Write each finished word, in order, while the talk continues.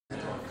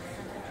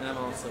And I'm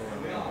also our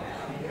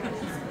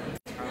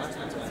last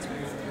night's class we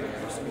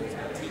were schools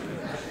at teaching.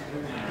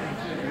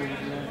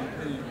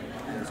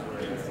 That's where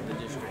the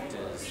district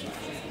is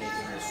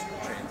making this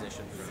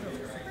transition from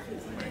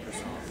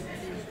Microsoft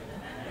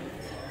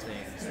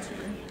things to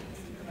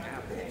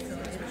Apple,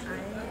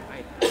 especially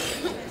iPad.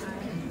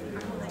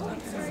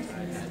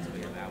 We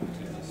have Apple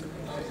TV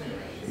service.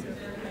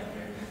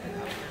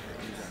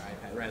 Use our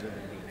iPad rather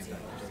than being stuck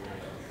to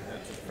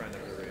the front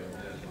of the room. We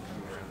can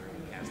move around the room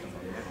and cast stuff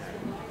on the iPad.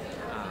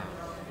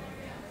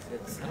 I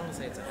don't want to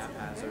say it's a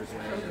haphazard way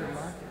of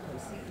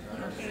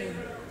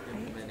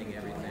implementing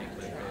everything,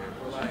 but they're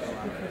relying a lot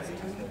on it.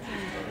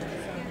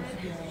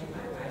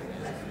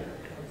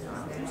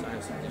 So I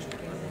have some additional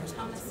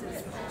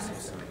responsibilities, but also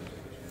some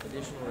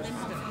additional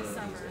responsibilities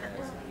as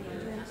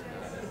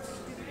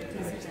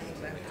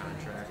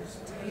contracts.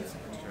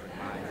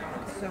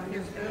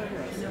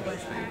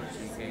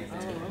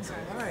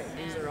 Alright,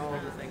 these are all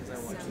the things I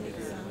want you to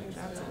do.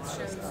 That's a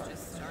lot of stuff.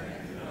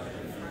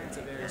 It's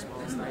a very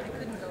small site.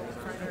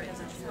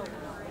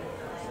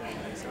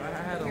 So I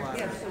had a lot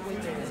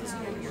of days in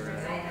school where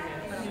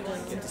I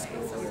didn't get to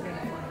school until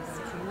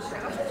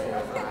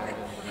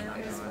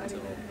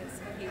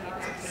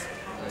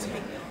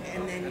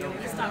and then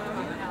you stop at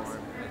the house.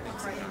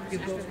 You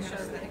go to the show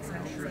that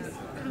excites.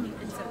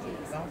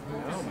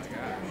 oh my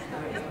god.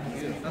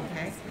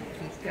 Okay,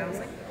 keep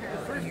going.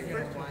 First, you're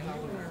going to wind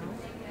around.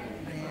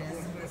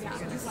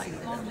 Then Just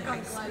like long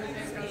guns.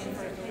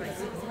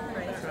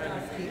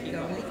 keep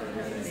going.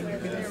 Then you're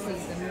going to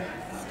see the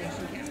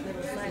station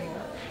capital site.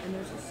 And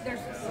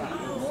There's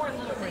more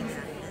little things.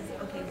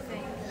 Okay,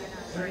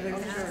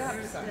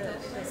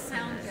 the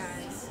sound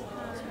guys,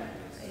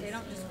 they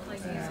don't just play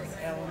music.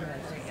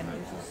 elementary, and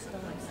there's a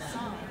stop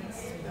Songs,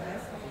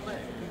 but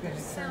there's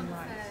sound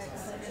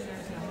effects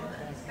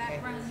and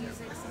background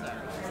music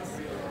sometimes.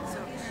 So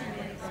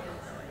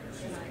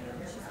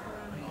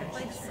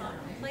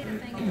played a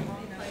thing in the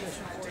wrong place,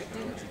 or it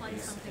didn't play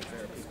something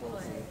it was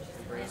supposed to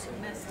play, and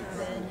it messed up.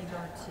 Then you go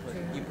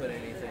to You put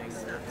anything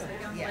so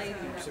the young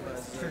lady was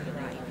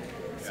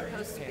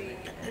supposed to be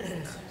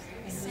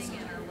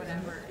singing or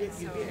whatever.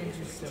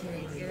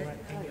 So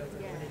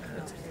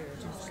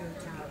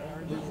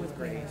with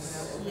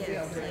grace.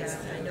 yes,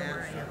 I know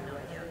where I am now.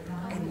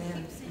 Yeah. and then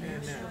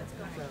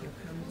you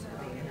come to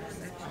the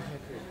intersection.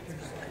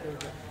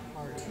 There's a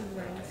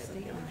two-lane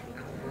stay on the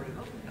hour.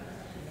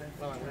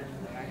 Well, I went in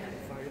the back of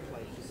the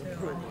fireplace.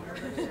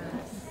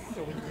 So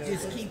we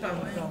Just keep on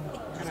going.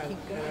 Just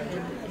keep going.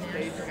 the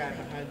stage guy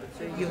behind the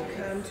scene. You'll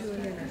come to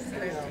an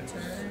intersection.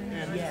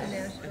 And Yes.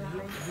 he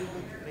looked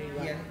at me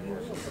like, Yeah, you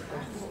will.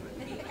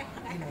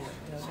 You know,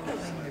 it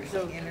doesn't mean so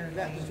you're inner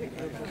that lane,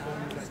 particular but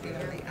performance, stay on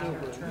the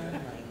outer turn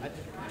lane. I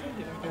just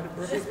did it on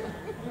purpose.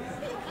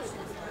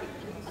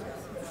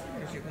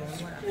 Because you're going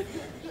left.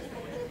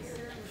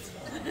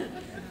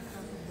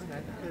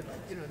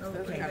 You know, it's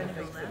those kind of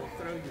things that'll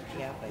throw you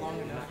Yeah, but long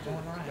you're enough not to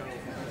going go.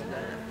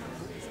 right.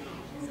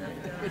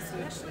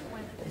 Especially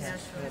when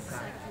Nashville, it's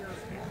like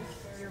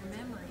your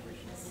memory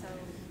is so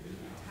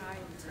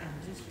tied to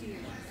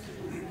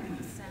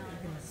sound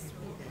and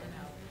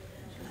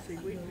See,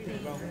 we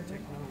developed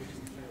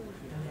technology.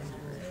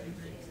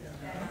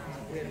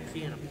 We had a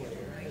piano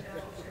player.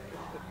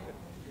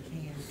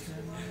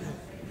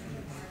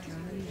 Can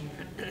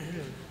turn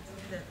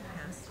that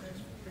has to.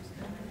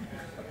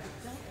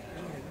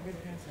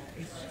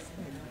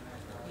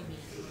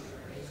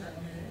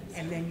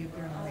 and then you're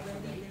going to make a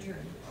right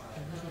turn.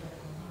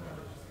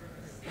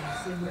 And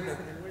see where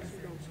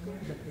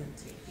the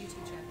Benzie. You teach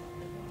it.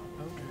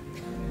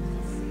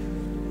 Okay.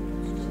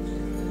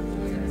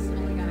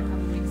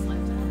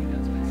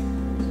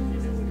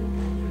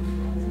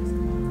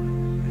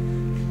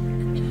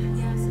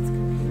 Yes, it's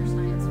computer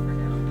science for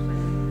now, but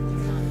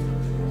it's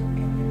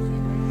not.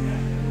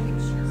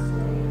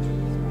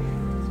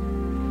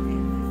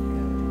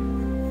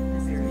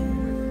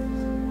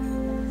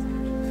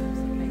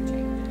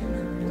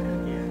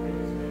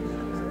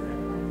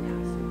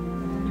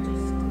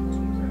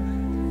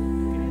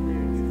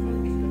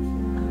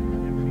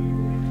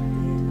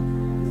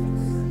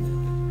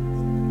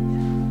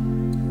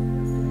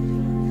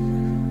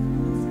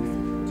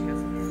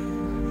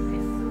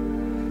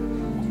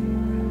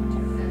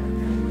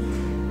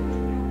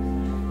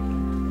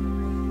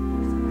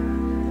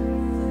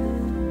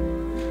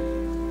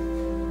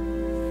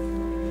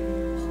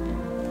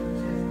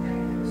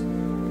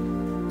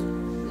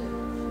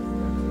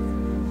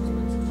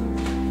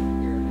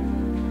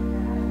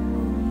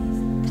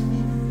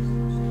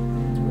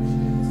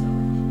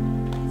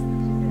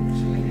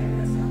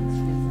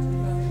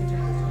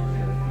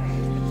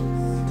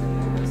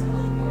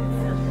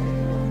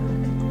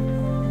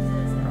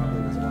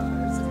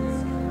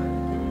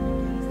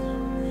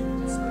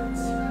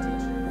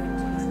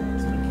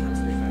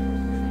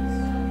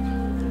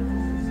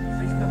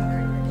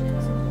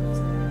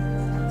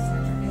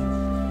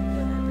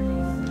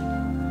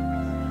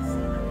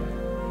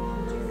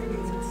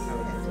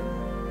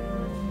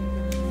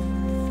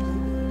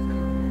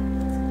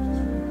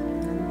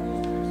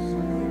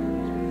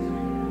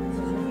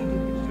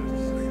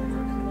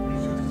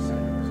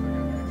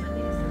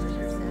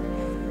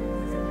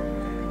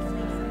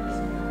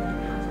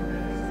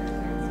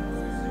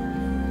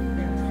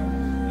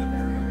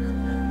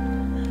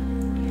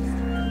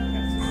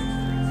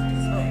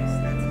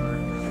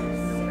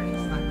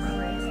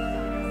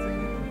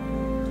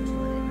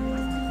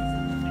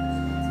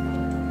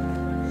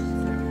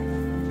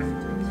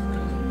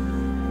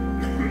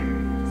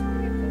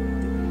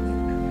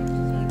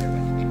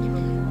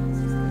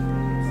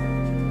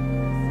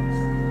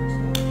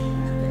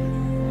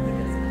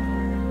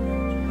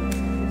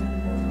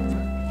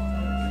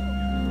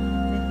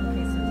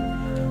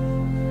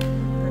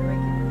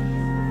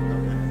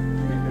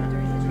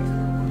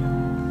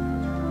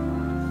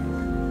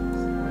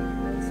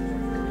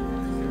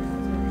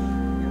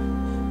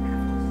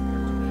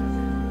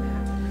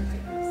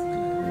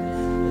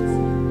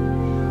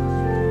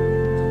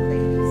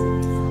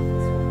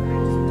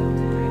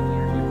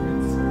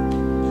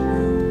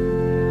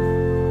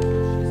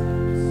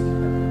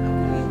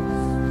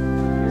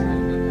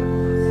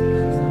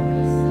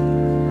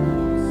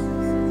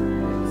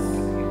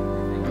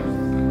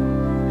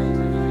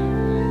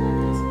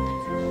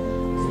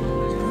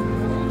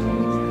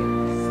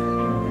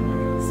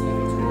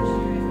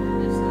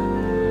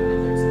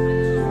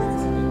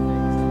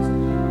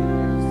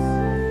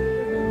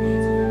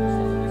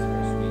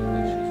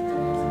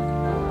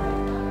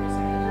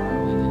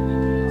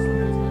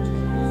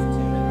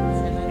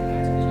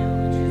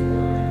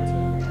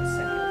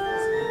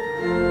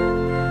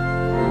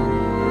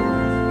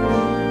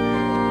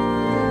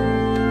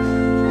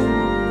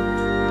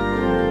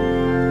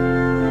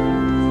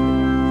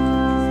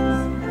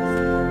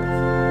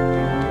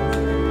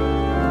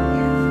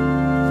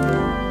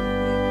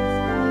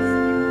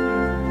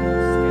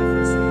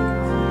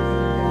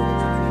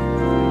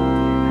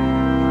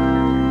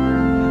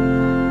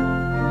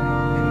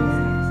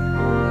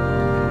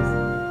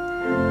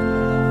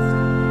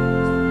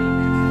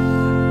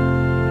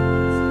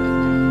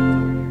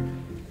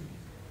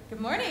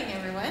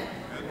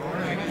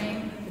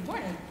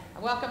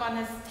 Welcome on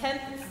this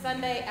 10th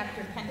Sunday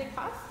after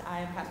Pentecost.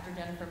 I am Pastor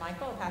Jennifer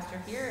Michael, a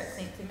pastor here at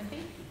St.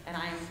 Timothy, and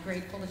I am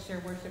grateful to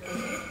share worship with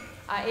you.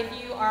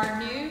 If you are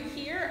new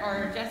here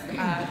or just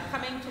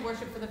coming to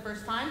worship for the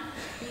first time,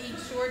 be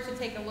sure to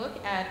take a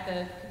look at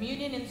the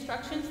communion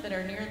instructions that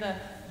are near the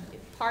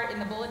part in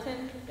the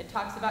bulletin that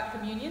talks about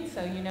communion,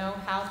 so you know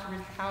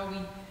how we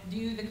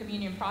do the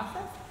communion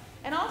process.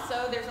 And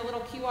also, there's a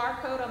little QR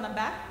code on the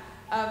back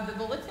of the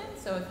bulletin,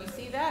 so if you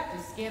see that,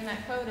 just scan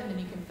that code and then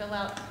you can fill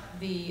out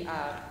the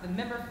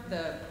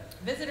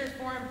visitor's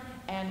form,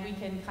 and we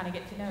can kind of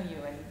get to know you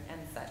and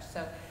such.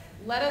 So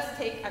let us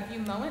take a few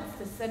moments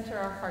to center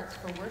our hearts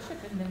for worship,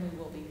 and then we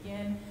will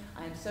begin.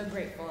 I am so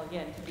grateful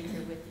again to be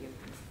here with you.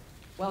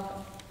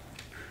 Welcome.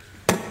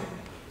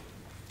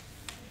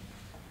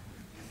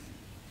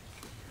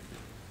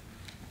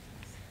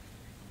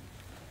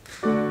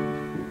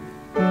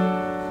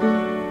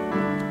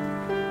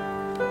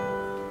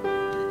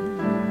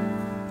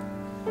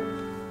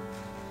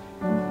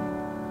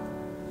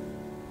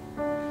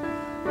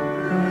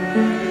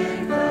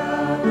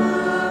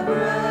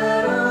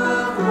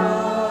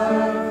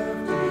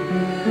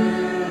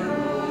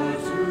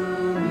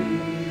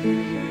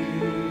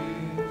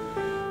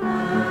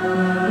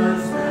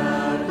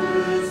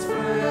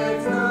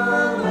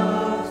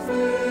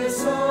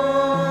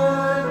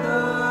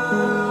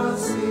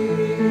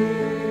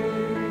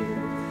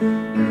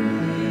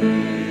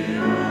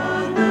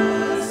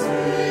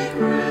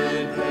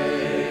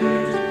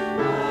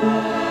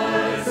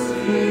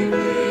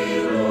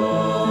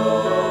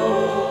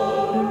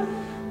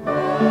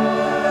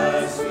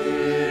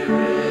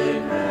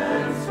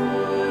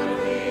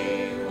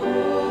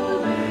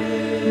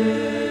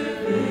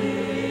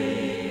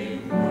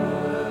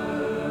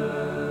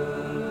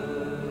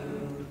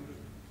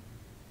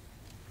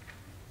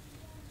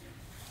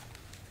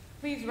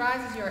 Please rise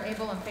as you are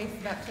able and face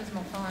the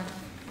baptismal font.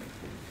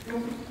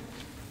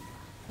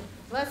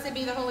 Blessed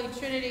be the Holy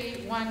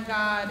Trinity, one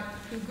God,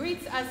 who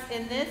greets us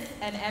in this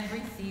and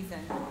every season,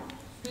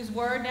 whose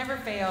word never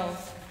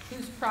fails,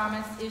 whose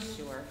promise is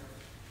sure.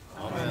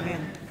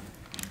 Amen.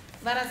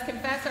 Let us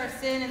confess our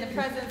sin in the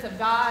presence of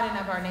God and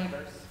of our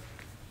neighbors.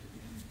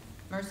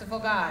 Merciful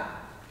God,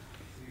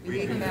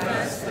 we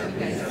confess that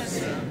we have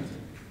sinned.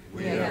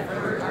 We have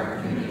hurt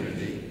our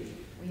community.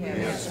 We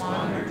have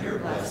squandered your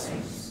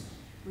blessings.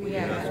 We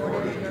have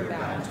thwarted your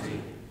bounty.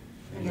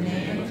 In the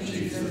name of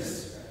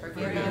Jesus,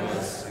 forgive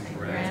us and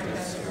grant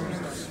us your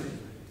mercy.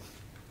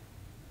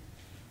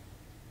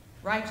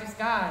 Righteous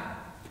God,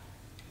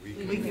 we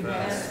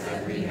confess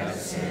that we have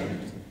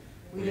sinned.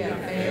 We have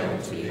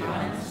failed to be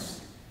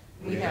honest.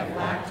 We have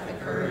lacked the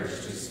courage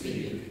to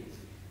speak.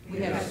 We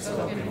have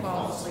spoken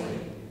falsely.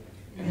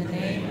 In the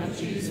name of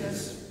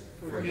Jesus,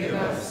 forgive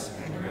us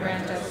and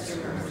grant us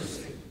your mercy.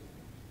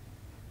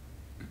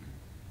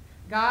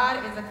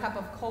 God is a cup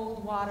of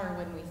cold water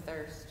when we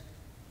thirst.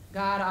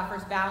 God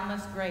offers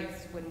boundless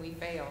grace when we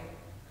fail.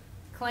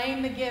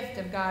 Claim the gift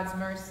of God's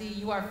mercy.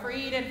 You are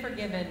freed and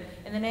forgiven.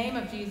 In the name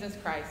of Jesus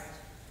Christ.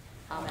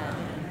 Amen.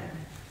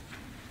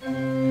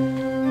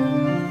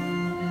 Amen.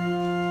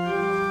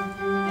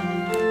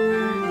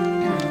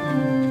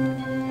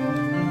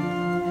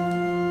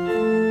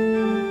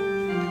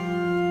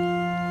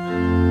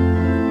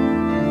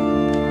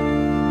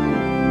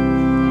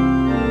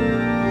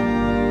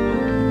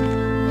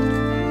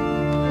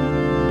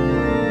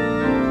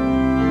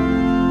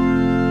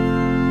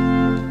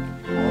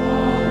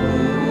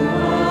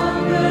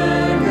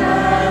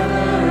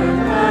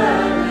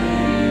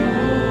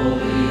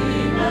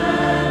 Holy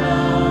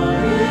man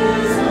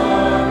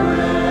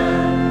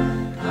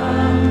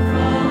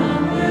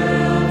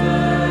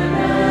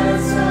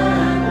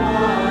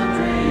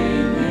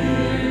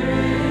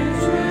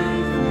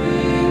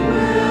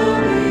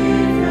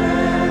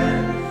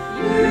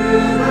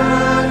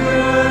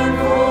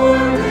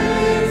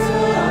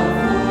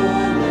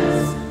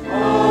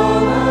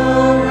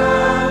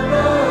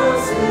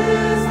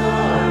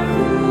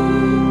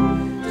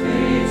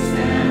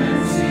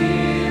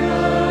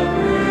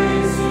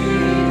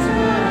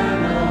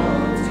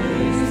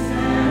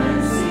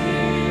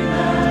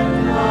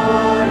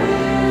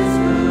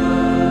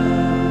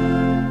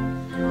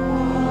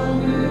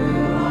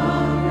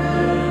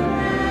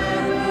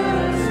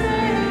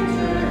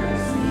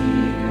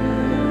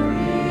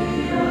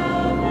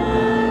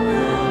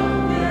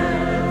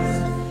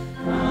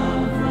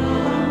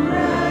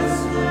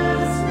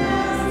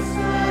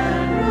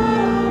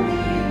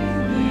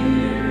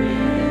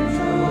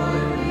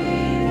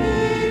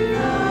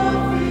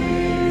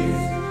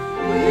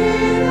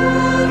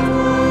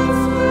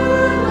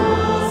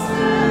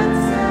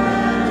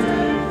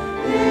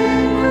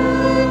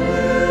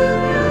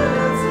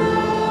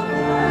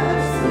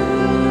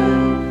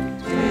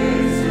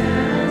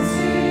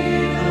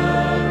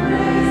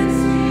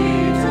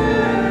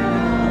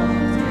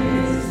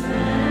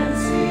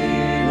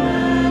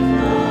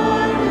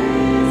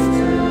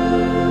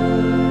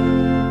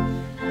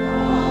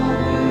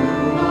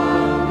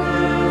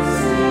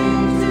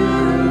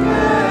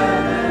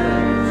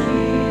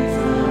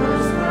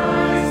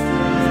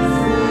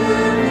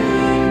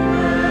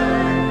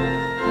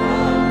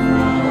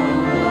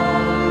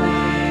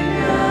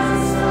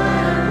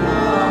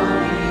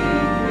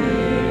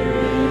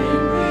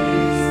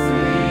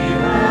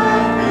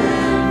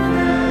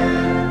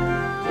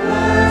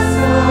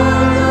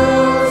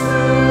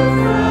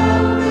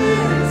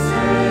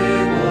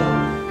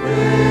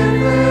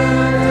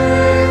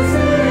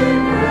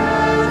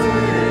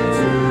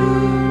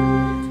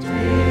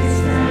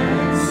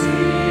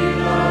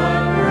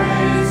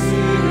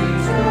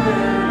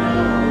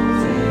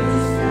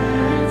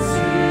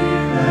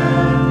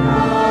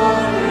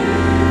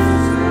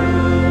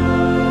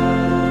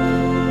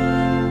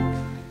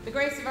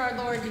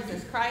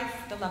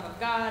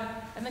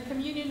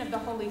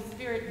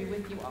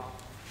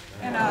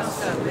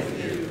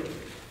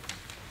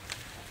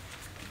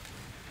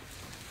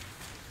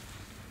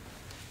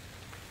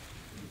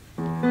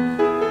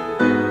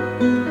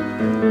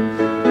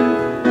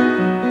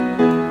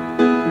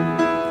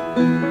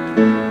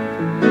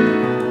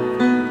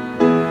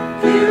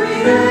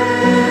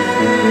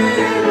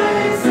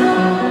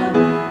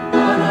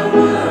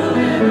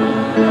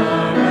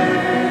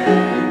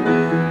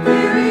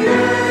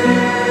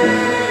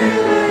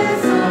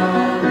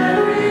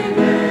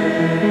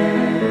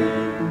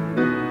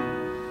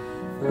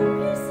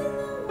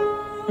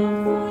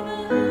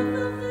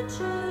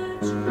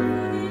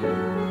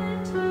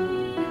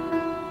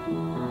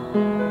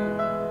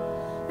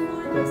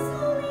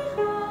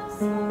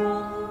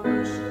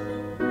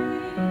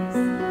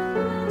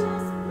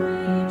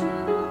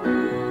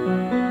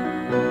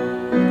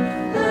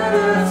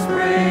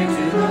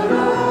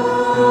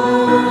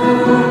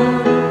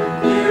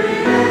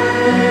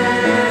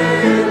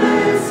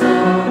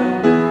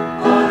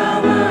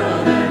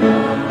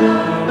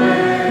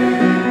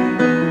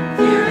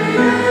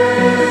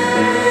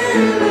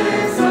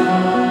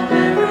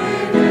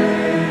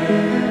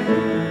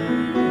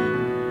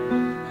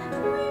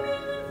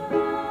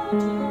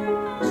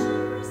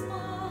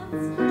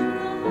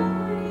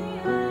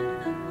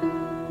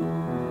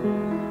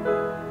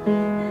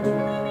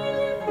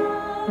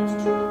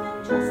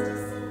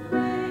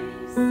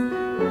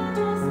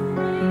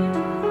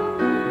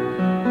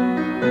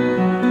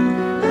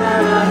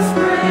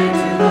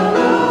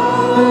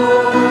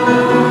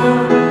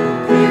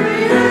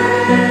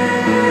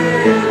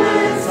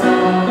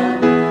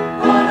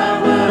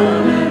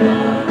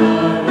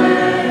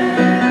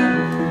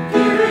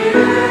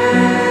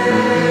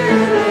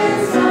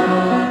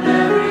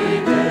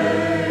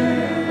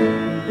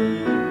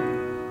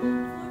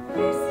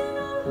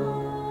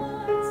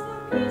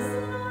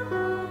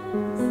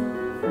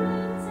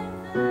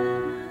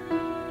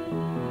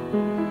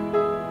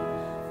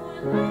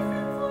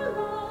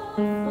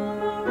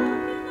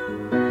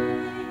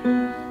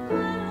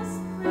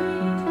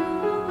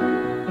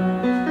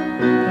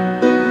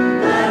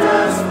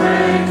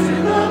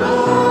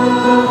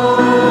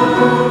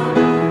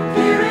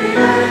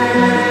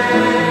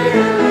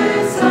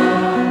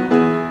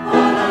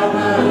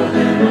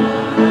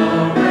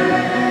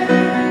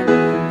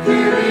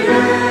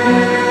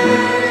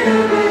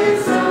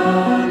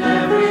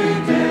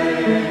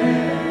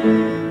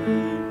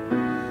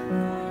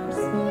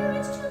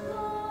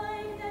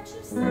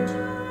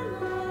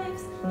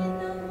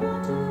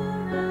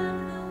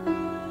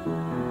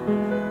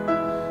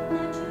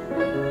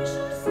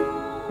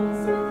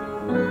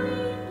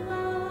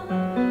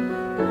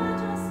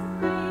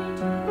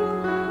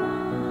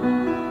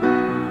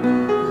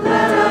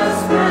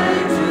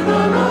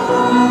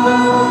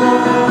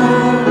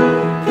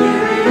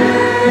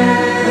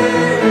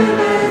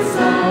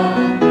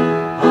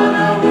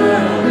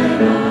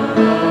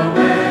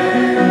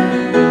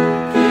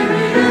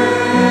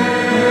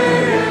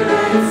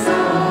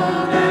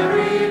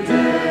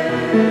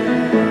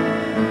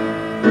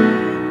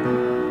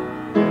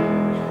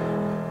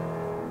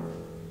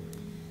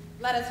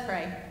Let us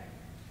pray.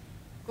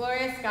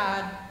 Glorious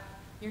God,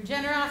 your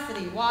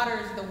generosity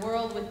waters the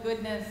world with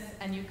goodness,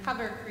 and you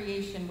cover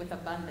creation with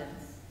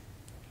abundance.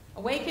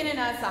 Awaken in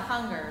us a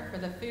hunger for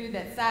the food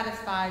that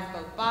satisfies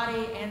both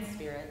body and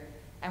spirit,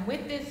 and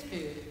with this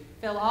food,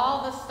 fill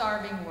all the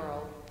starving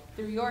world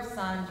through your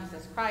Son,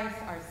 Jesus Christ,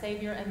 our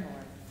Savior and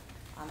Lord.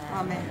 Amen.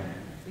 Amen.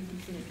 Please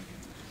be seated.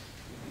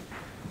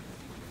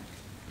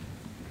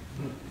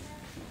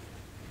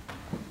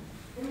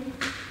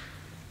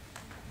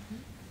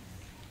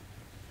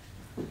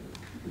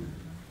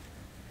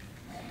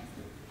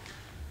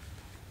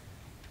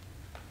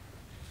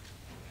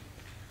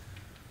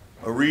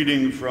 A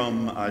reading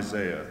from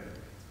Isaiah.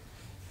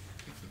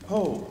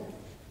 Ho,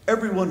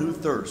 everyone who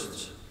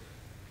thirsts,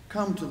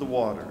 come to the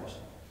waters.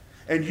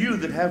 And you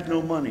that have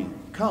no money,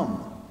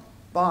 come,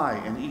 buy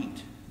and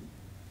eat.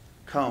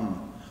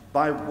 Come,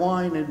 buy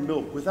wine and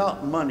milk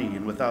without money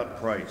and without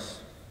price.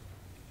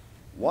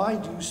 Why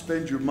do you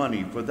spend your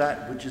money for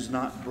that which is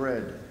not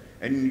bread,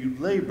 and you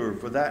labor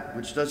for that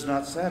which does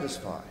not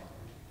satisfy?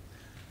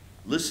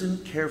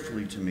 Listen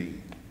carefully to me,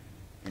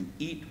 and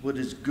eat what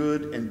is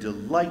good, and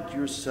delight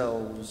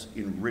yourselves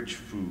in rich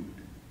food.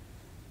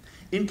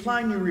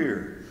 Incline your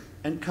ear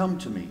and come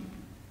to me.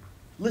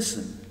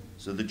 Listen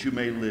so that you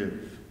may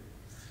live.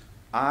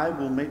 I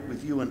will make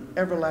with you an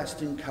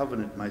everlasting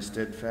covenant, my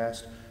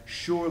steadfast,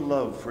 sure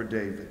love for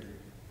David.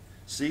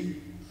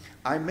 See,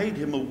 I made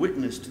him a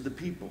witness to the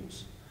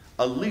peoples,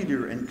 a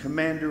leader and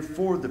commander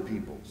for the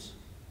peoples.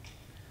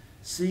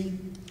 See,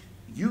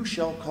 you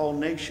shall call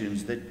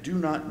nations that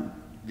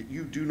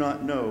you do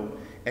not know,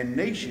 and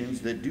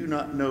nations that do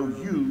not know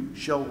you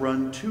shall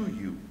run to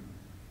you,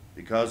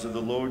 because of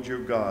the Lord your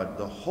God,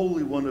 the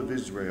Holy One of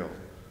Israel,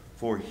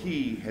 for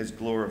he has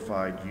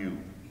glorified you.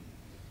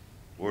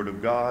 Word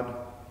of God,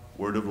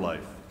 word of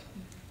life.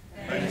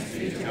 Thanks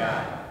be to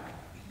God.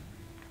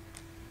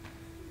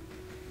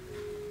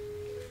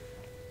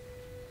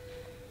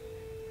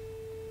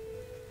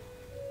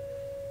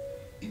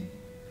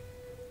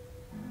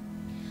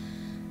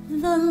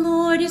 The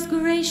Lord is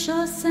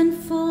gracious and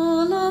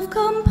full of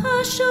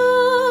compassion,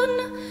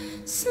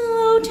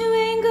 slow to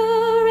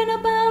anger and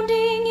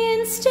abounding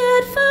in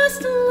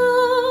steadfast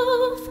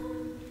love.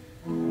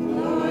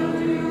 Lord,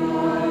 you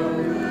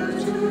are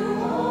good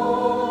to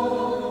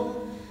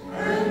all,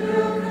 and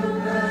your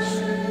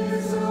compassion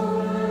is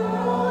over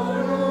all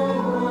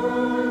your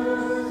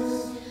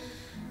works.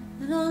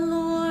 The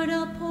Lord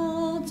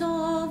upholds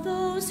all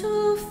those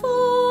who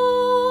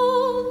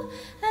fall,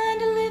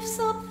 and lifts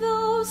up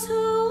those who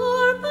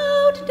are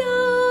bowed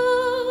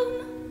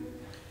down.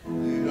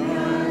 The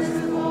eyes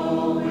of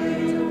all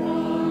wait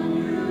upon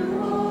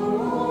you, O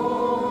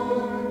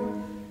Lord,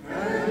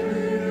 and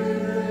you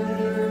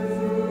deliver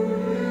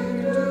food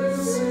in due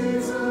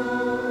season.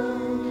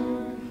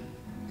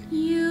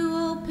 You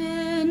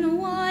open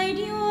wide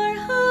your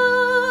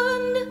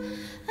hand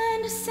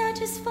and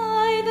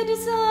satisfy the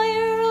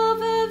desire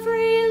of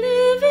every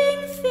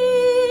living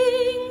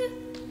thing.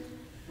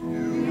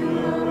 You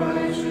are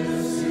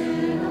righteous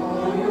in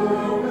all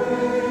your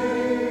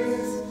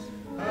ways,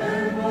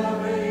 and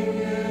loving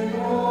in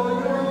all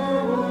your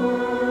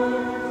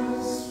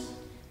works.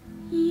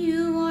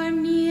 You are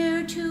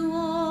near to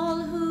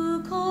all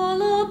who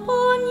call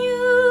upon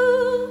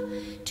you,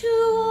 to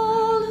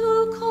all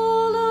who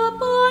call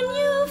upon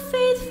you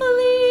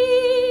faithfully.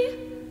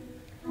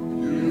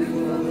 You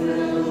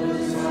fulfill the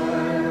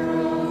desire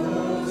of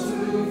those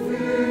who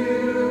fear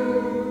you.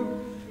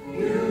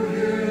 You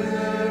hear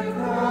their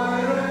cry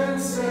and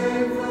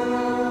save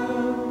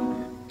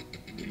them.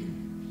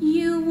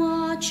 You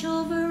watch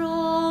over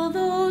all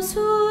those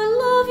who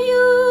love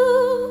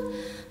you,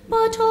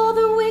 but all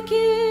the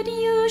wicked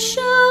you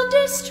shall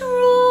destroy.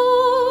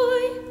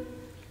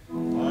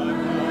 My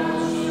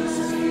mouth shall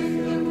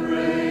speak the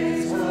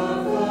praise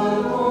of the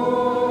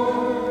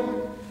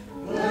Lord.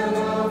 Let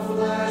all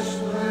flesh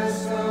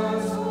bless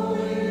God's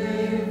holy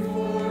name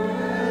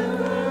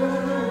forever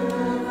and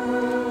ever.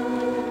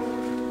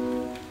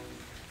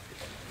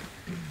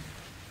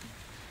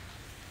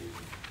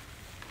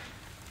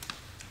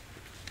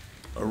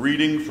 A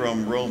reading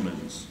from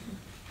Romans.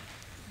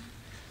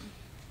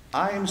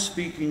 I am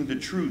speaking the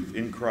truth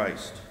in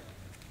Christ.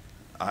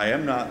 I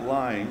am not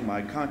lying.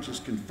 My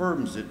conscience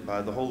confirms it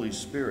by the Holy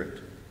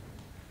Spirit.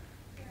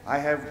 I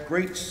have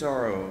great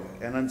sorrow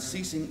and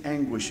unceasing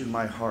anguish in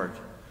my heart,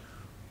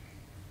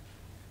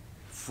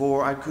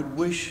 for I could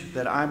wish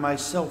that I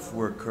myself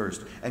were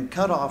accursed and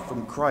cut off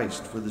from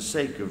Christ for the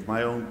sake of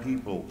my own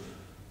people,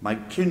 my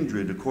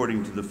kindred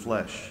according to the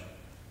flesh.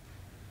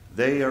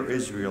 They are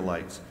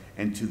Israelites,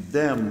 and to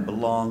them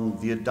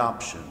belong the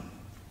adoption,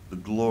 the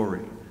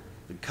glory,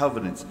 the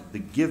covenants, the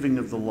giving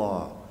of the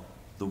law,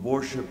 the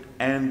worship,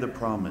 and the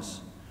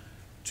promise.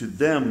 To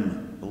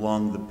them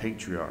belong the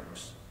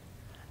patriarchs.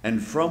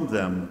 And from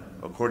them,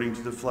 according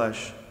to the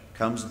flesh,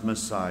 comes the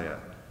Messiah,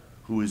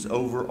 who is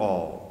over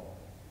all,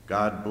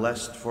 God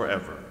blessed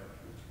forever.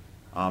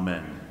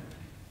 Amen.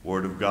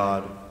 Word of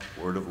God,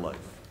 word of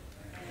life.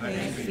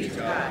 Thanks be to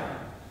God.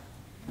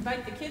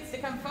 Invite the kids to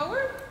come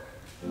forward.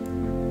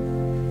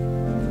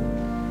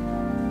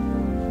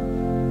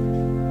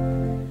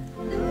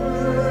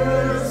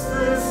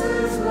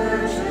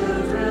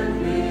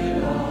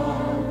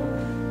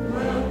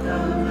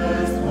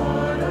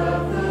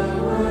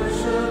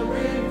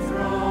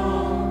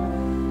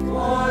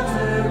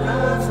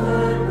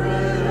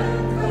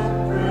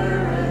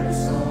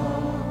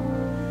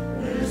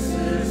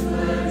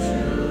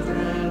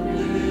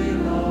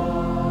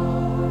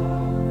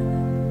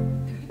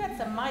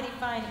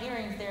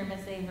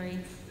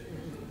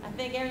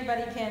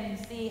 everybody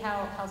can see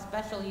how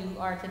special you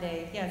are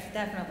today. Yes,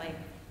 definitely.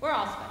 We're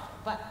all special.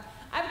 But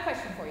I have a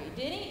question for you.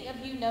 Do any of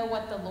you know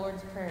what the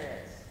Lord's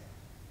Prayer is?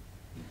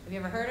 Have you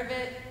ever heard of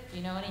it? Do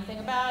you know anything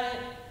about it?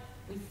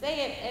 We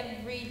say it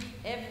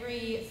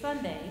every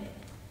Sunday,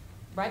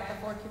 right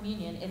before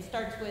communion. It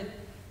starts with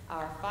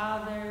Our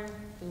Father,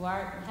 who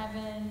art in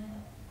heaven,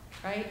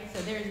 right?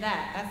 So there's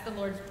that. That's the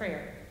Lord's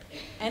Prayer.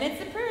 And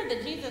it's a prayer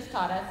that Jesus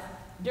taught us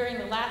during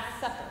the Last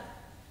Supper.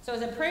 So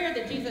it's a prayer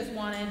that Jesus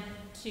wanted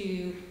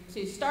to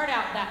start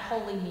out that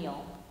holy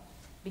meal,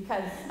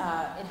 because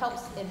it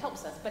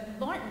helps us. But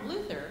Martin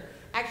Luther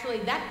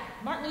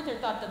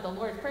thought that the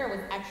Lord's Prayer was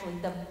actually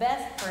the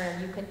best prayer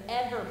you could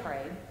ever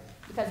pray,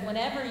 because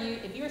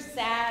if you're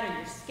sad or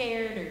you're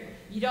scared or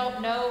you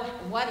don't know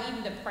what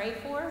even to pray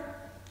for,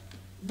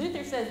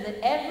 Luther says that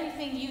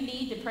everything you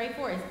need to pray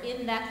for is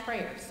in that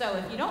prayer. So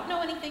if you don't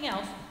know anything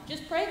else,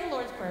 just pray the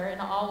Lord's Prayer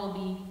and all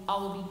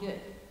will be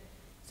good.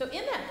 So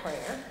in that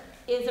prayer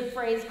is a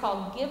phrase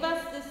called, "Give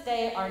us this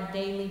day our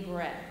daily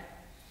bread."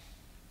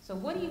 So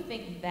what do you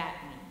think that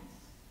means?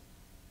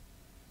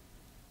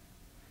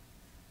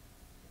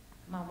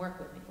 Come on, work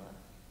with me, Glove.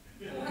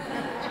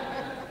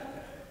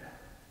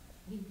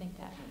 What do you think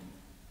that means?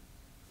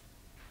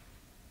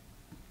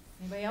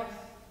 Anybody else?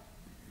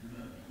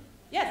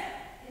 Yes?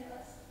 Give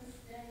us this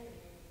day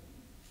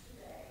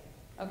today.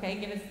 Okay,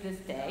 give us this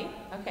day.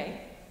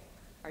 Okay.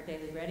 Our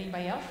daily bread.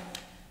 Anybody else?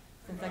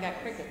 Since I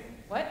got crickets.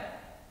 What?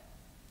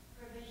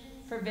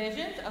 Provisions.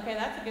 Provisions? Okay,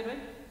 that's a good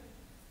one.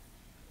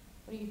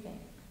 What do you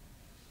think?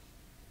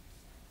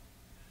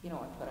 You don't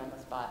want to put on the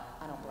spot.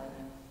 I don't blame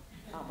you.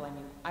 I don't blame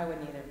you. I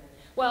wouldn't either.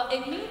 Well,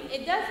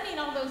 it does mean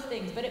all those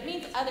things, but it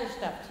means other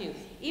stuff too.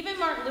 Even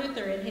Martin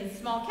Luther, in his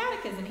small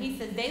catechism, he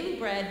says daily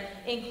bread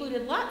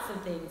included lots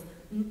of things.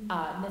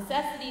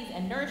 Necessities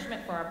and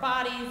nourishment for our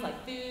bodies,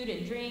 like food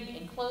and drink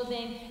and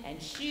clothing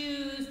and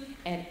shoes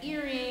and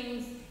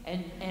earrings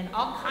and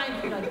all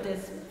kinds of like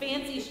this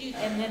fancy shoes,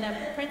 and then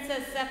a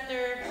princess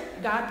scepter.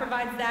 God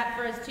provides that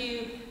for us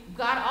too.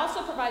 God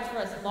also provides for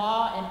us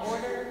law and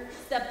order,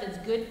 stuff that's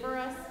good for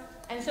us.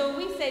 And so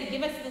when we say,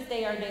 "Give us this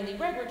day our daily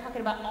bread," we're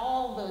talking about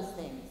all those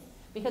things,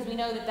 because we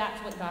know that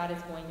that's what God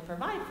is going to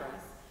provide for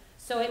us.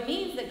 So it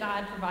means that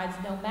God provides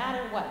no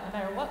matter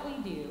what we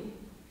do.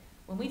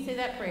 When we say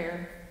that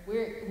prayer,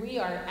 we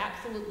are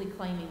absolutely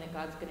claiming that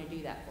God's going to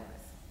do that for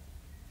us.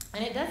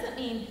 And it doesn't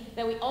mean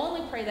that we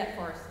only pray that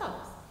for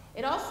ourselves.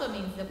 It also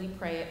means that we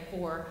pray it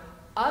for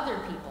other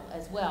people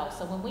as well.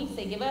 So when we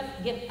say, give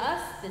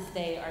us this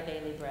day our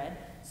daily bread,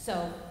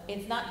 so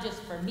it's not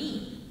just for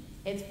me,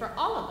 it's for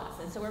all of us.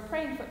 And so we're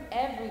praying for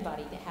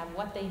everybody to have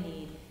what they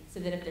need, so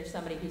that if there's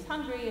somebody who's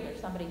hungry, if there's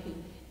somebody who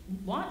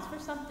wants for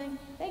something,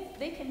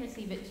 they can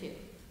receive it too.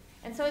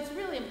 And so it's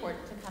really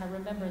important to kind of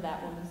remember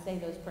that when we say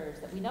those prayers,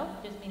 that we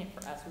don't just mean it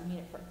for us, we mean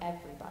it for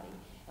everybody.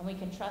 And we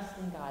can trust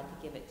in God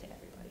to give it to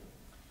everybody.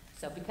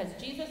 So because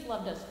Jesus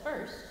loved us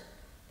first,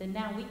 then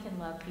now we can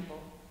love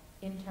people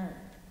in turn.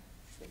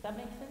 Does that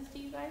make sense to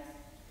you guys?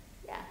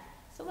 Yeah.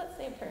 So let's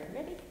say a prayer.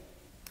 Ready?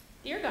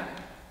 Dear God,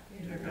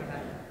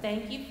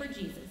 thank you for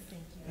Jesus.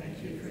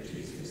 Thank you for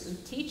Jesus. Who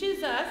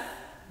teaches us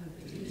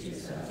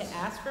to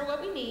ask for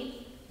what we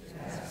need,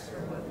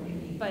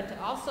 but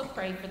to also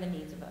pray for the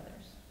needs of others.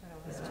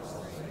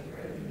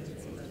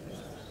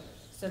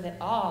 So that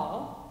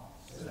all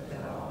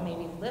may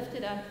be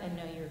lifted up and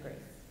know your grace.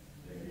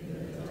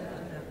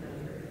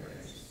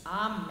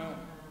 Amen.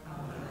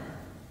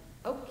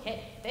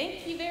 Okay,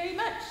 thank you very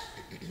much.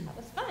 That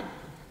was fun.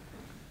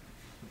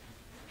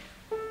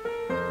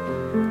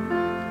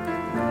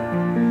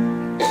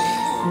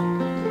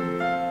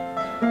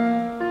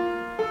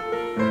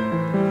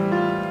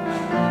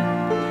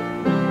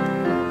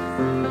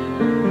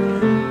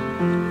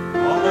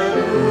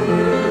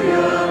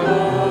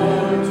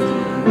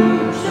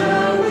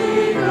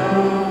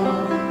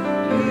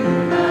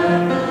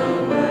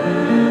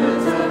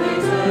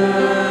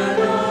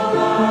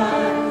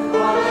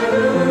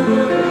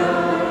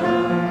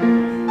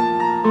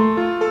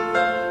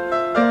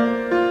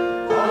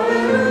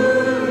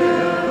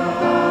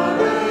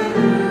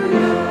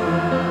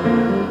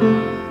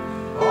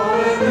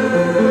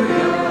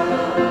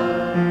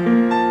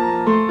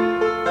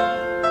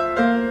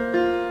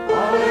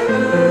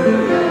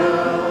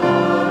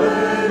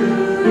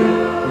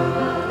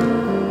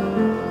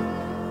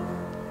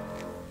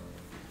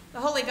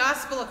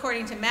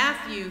 To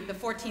Matthew, the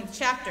 14th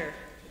chapter.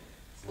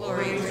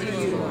 Glory to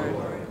you,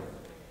 Lord.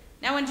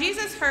 Now when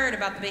Jesus heard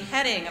about the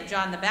beheading of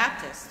John the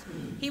Baptist,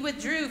 he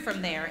withdrew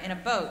from there in a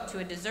boat to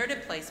a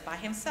deserted place by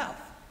himself.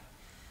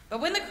 But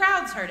when the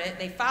crowds heard it,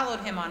 they followed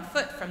him on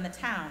foot from the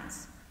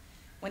towns.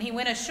 When he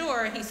went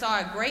ashore, he saw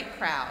a great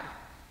crowd,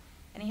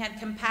 and he had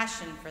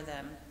compassion for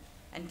them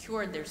and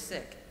cured their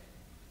sick.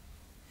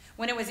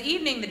 When it was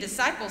evening, the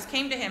disciples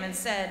came to him and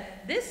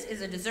said, "This is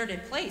a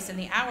deserted place, and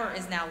the hour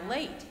is now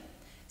late.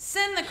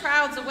 Send the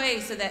crowds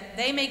away so that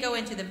they may go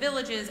into the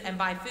villages and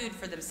buy food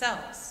for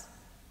themselves."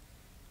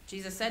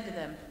 Jesus said to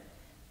them,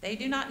 "They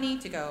do not need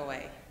to go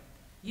away.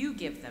 You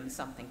give them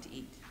something to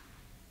eat."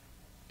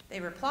 They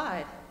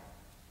replied,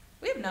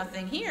 We have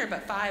nothing here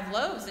but 5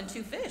 loaves and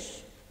 2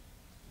 fish.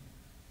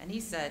 And he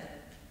said,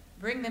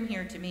 Bring them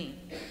here to me.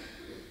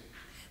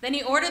 Then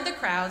he ordered the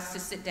crowds to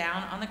sit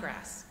down on the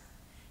grass.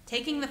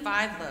 Taking the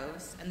 5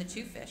 loaves and the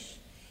 2 fish,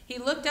 he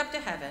looked up to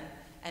heaven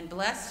and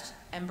blessed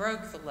and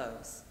broke the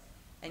loaves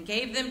and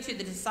gave them to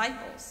the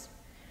disciples,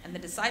 and the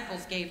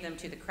disciples gave them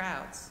to the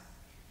crowds.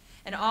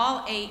 And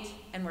all ate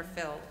and were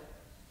filled.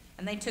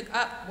 And they took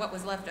up what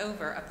was left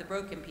over of the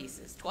broken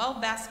pieces,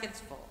 12 baskets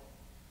full.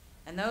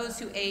 And those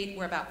who ate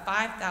were about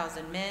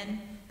 5,000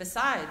 men,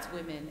 besides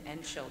women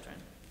and children.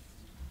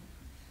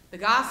 The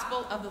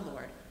Gospel of the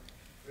Lord.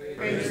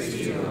 Praise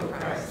to you, O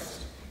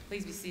Christ.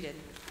 Please be seated.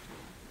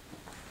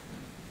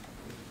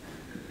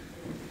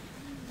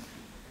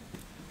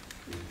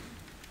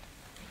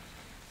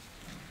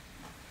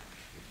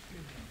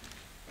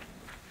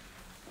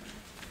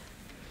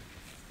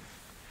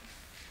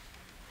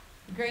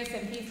 Grace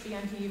and peace be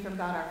unto you from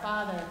God our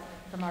Father,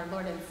 from our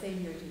Lord and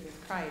Savior Jesus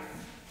Christ.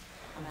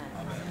 Amen.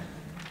 Amen.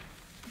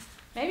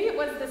 Maybe it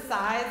was the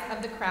size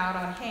of the crowd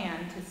on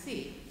hand to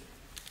see.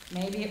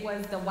 Maybe it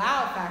was the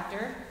wow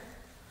factor.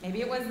 Maybe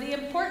it was the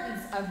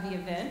importance of the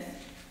event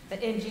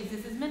that in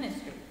Jesus'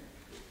 ministry.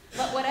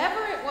 But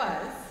whatever it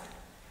was,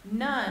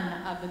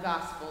 none of the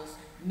Gospels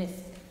missed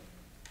it.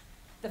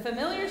 The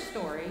familiar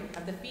story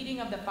of the feeding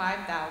of the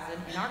 5,000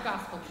 in our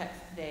Gospel text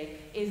today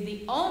is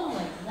the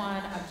only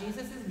one of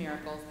Jesus'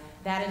 miracles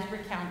that is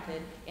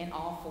recounted in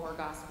all 4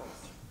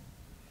 Gospels.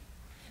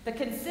 The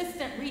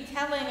consistent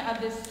retelling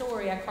of this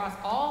story across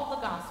all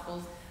the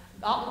Gospels,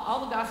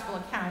 all the Gospel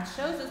accounts,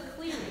 shows us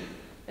clearly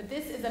that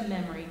this is a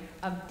memory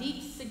of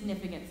deep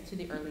significance to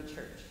the early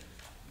church.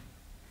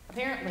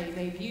 Apparently,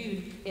 they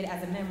viewed it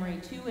as a memory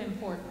too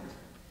important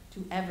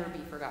to ever be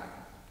forgotten.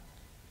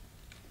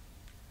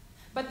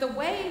 But the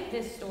way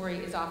this story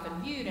is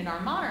often viewed in our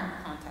modern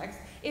context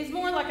is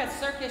more like a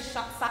circus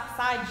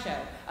sideshow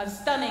of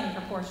stunning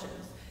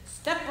proportions.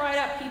 Step right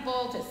up,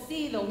 people, to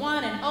see the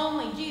one and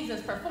only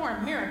Jesus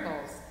perform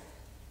miracles.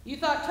 You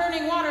thought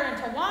turning water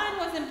into wine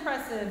was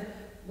impressive.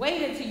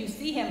 Wait until you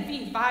see him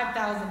feed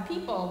 5,000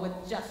 people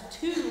with just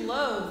 2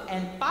 loaves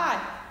and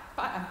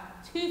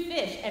 2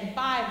 fish and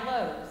 5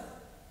 loaves.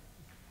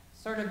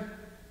 Sort of,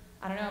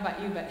 I don't know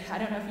about you, but I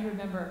don't know if you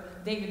remember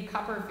David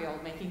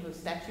Copperfield making the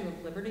Statue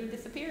of Liberty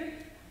disappear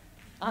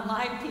on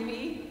live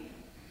TV.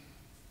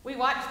 We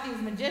watch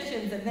these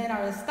magicians and then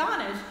are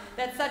astonished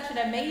that such an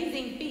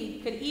amazing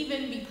feat could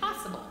even be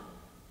possible.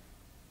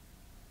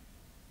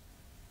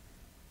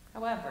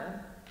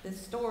 However, this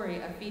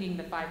story of feeding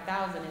the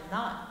 5,000 is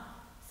not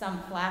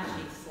some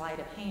flashy sleight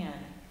of hand.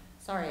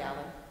 Sorry,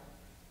 Alan.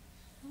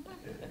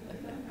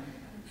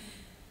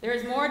 There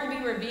is more to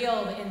be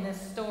revealed in this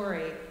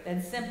story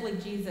than simply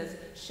Jesus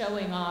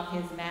showing off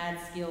his mad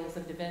skills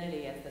of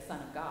divinity as the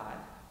Son of God.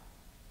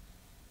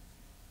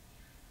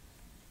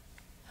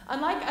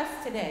 Unlike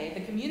us today,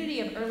 the community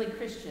of early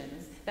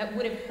Christians that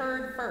would have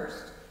heard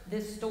first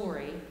this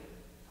story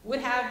would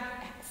have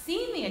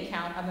seen the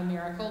account of a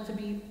miracle to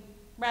be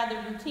rather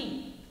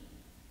routine.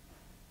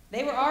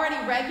 They were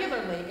already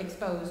regularly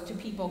exposed to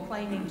people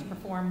claiming to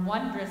perform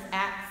wondrous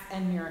acts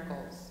and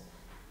miracles.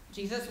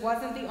 Jesus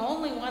wasn't the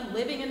only one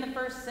living in the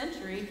 1st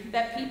century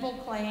that people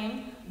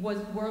claimed was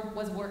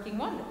working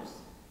wonders.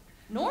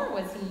 Nor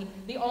was he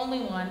the only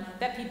one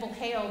that people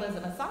hailed as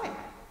a Messiah.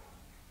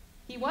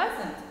 He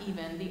wasn't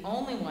even the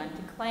only one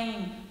to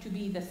claim to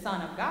be the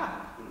Son of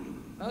God.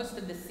 Most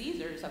of the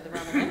Caesars of the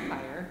Roman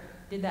Empire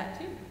did that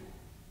too.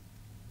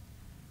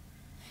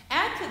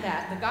 Add to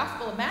that, the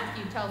Gospel of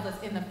Matthew tells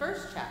us in the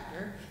 1st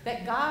chapter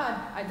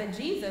that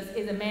Jesus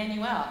is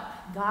Emmanuel,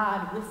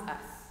 God with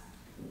us.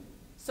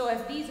 So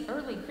if these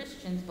early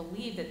Christians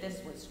believed that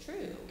this was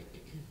true,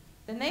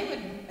 then they would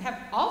have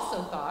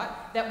also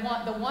thought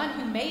that the one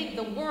who made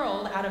the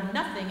world out of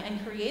nothing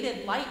and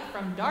created light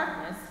from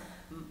darkness,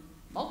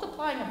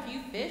 multiplying a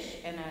few fish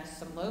and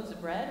some loaves of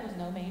bread was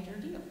no major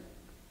deal.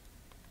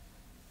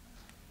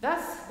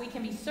 Thus, we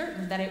can be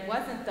certain that it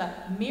wasn't the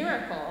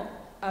miracle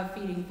of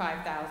feeding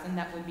 5,000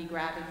 that would be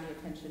grabbing the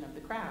attention of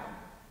the crowd.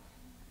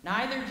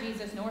 Neither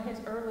Jesus nor his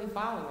early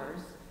followers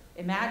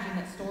imagined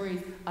that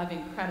stories of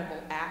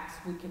incredible acts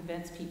would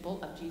convince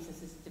people of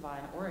Jesus'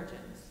 divine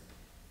origins.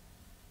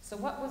 So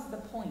what was the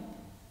point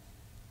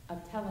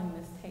of telling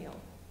this tale?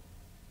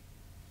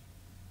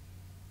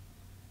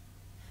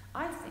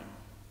 I think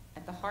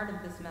at the heart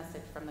of this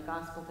message from the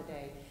gospel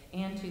today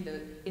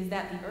is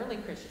that the early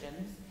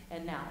Christians,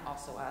 and now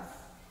also us,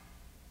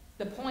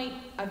 the point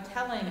of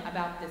telling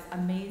about this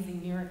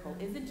amazing miracle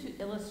isn't to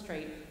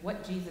illustrate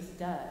what Jesus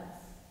does,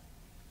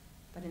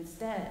 but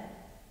instead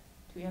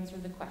to answer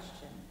the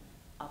question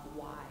of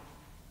why.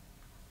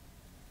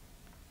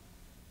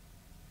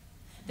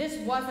 This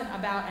wasn't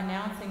about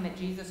announcing that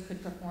Jesus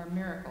could perform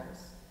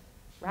miracles.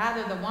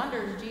 Rather, the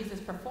wonders Jesus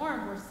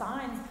performed were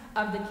signs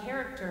of the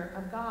character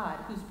of God,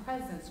 whose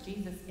presence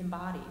Jesus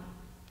embodied.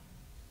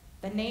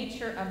 The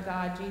nature of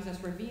God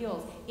Jesus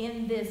reveals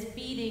in this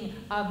feeding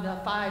of the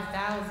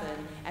 5,000,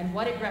 and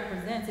what it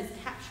represents is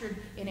captured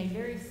in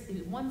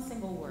one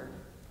single word: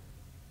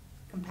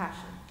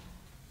 compassion.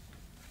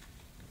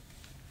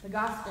 The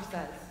gospel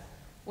says,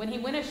 when he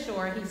went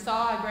ashore, he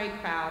saw a great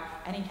crowd,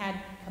 and he had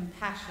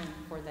compassion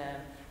for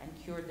them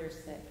and cured their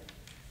sick.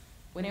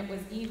 When it was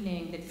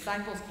evening, the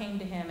disciples came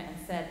to him and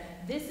said,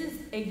 "This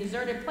is a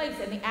deserted place,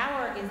 and the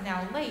hour is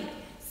now late.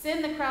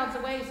 Send the crowds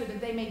away so that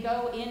they may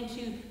go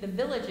into the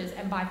villages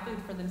and buy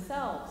food for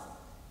themselves."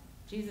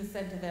 Jesus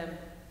said to them,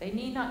 "They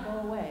need not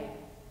go away.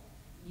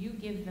 You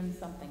give them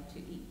something to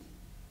eat."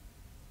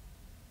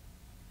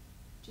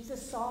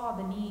 Jesus saw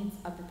the needs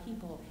of the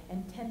people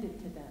and tended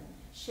to them,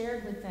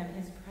 shared with them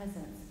his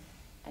presence,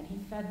 and he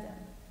fed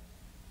them.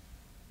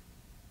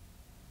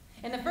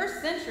 In the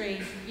first century,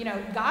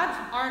 gods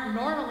aren't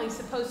normally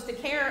supposed to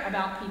care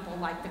about people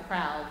like the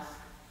crowds.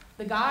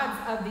 The gods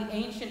of the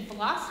ancient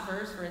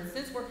philosophers, for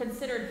instance, were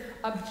considered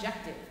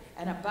objective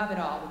and above it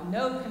all, with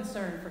no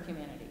concern for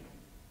humanity.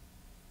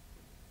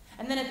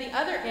 And then at the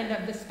other end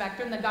of the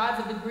spectrum, the gods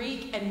of the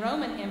Greek and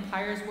Roman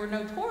empires were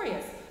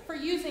notorious for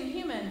using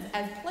humans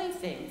as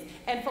playthings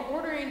and for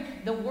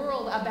ordering the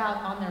world about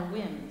on their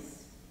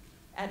whims.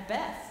 At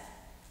best,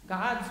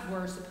 gods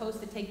were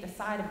supposed to take the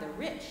side of the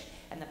rich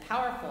and the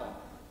powerful,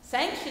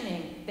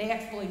 sanctioning the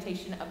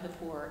exploitation of the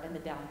poor and the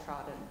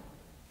downtrodden.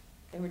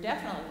 They were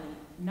definitely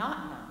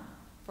not known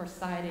for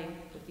siding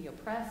with the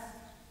oppressed,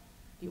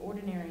 the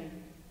ordinary,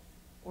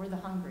 or the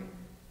hungry.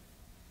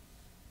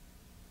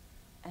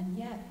 And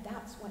yet,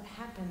 that's what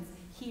happens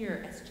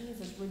here as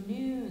Jesus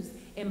renews,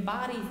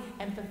 embodies,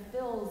 and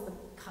fulfills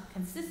the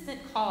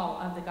consistent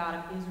call of the God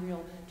of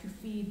Israel to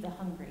feed the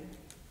hungry.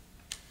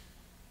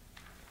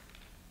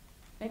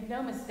 Make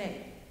no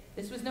mistake,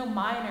 this was no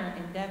minor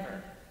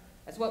endeavor,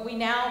 as what we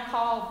now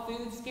call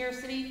food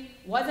scarcity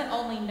wasn't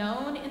only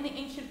known in the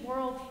ancient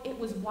world, it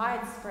was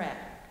widespread.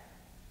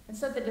 And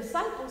so the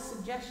disciples'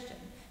 suggestion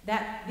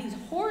that these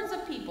hordes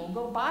of people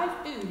go buy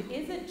food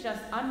isn't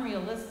just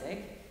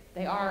unrealistic.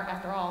 They are,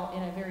 after all,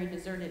 in a very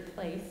deserted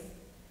place.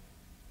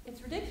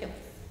 It's ridiculous.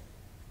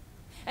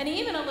 And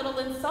even a little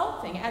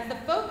insulting, as the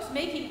folks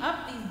making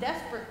up these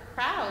desperate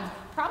crowds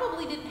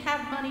probably didn't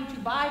have money to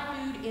buy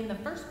food in the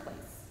first place.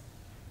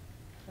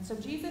 And so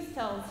Jesus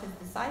tells his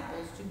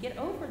disciples to get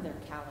over their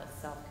callous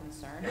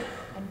self-concern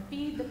and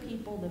feed the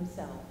people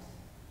themselves.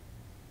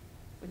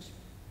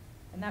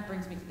 And that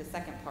brings me to the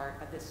second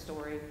part of this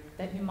story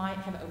that you might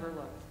have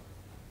overlooked.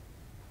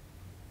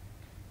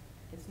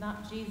 It's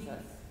not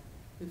Jesus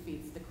who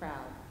feeds the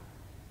crowd.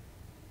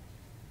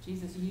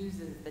 Jesus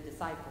uses the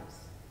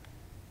disciples.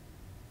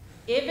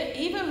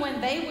 Even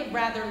when they would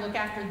rather look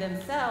after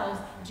themselves,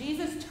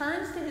 Jesus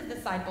turns to his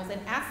disciples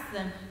and asks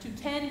them to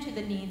tend to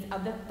the needs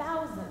of the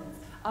thousands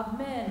of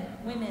men,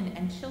 women,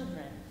 and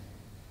children.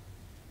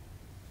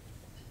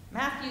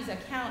 Matthew's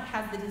account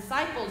has the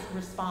disciples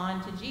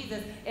respond to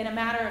Jesus in a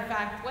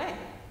matter-of-fact way.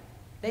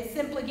 They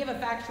simply give a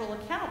factual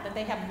account that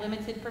they have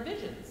limited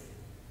provisions.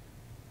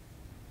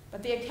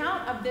 But the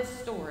account of this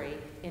story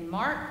in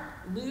Mark,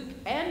 Luke,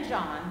 and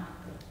John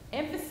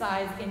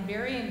emphasize in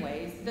varying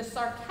ways the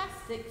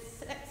sarcastic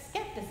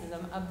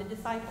skepticism of the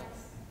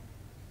disciples.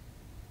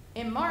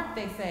 In Mark,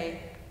 they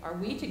say, "Are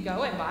we to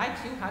go and buy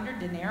 200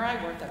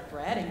 denarii worth of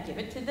bread and give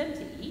it to them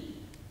to eat?"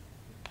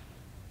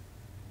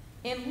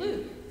 In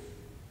Luke,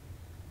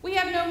 "We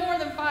have no more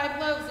than 5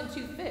 loaves and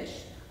 2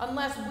 fish,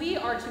 unless we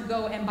are to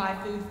go and buy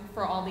food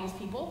for all these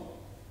people."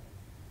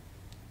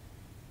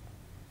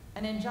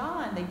 And in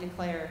John, they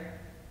declare,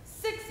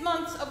 6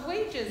 months of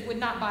wages would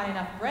not buy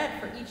enough bread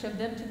for each of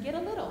them to get a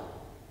little.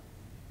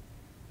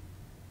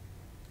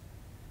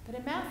 But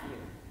in Matthew,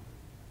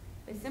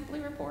 they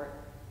simply report,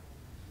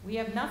 "We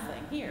have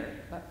nothing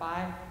here but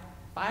five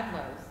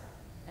loaves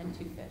and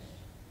 2 fish."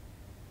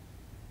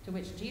 To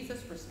which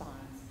Jesus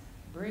responds,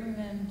 "Bring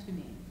them to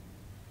me."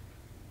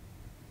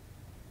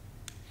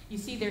 You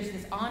see, there's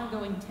this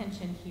ongoing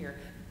tension here.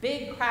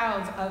 Big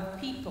crowds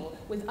of people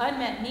with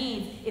unmet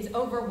needs is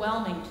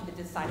overwhelming to the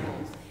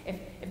disciples.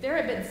 If there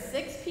had been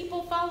 6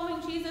 people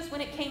following Jesus when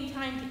it came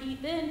time to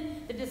eat,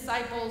 then a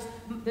disciple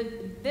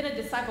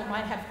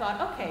might have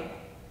thought, okay,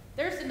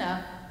 there's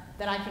enough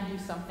that I can do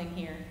something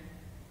here.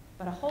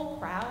 But a whole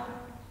crowd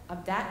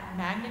of that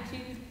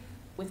magnitude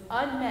with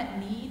unmet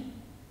need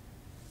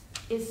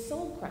is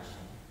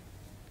soul-crushing.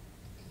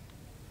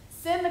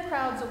 Send the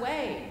crowds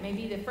away may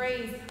be the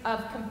phrase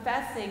of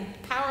confessing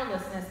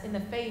powerlessness in the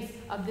face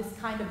of this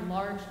kind of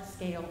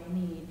large-scale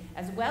need,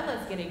 as well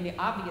as getting the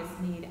obvious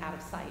need out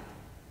of sight.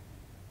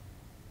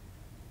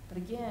 But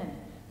again,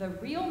 the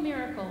real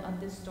miracle of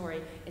this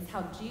story is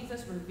how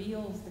Jesus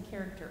reveals the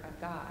character of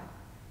God.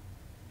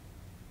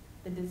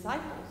 The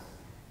disciples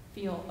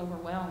feel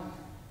overwhelmed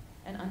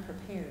and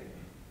unprepared.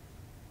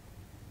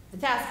 The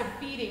task of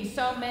feeding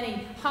so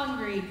many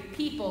hungry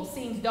people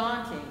seems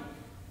daunting.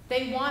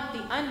 They want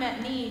the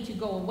unmet need to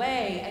go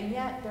away, and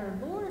yet their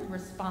Lord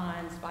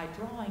responds by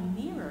drawing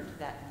nearer to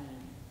that need.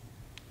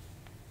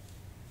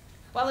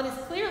 While it is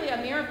clearly a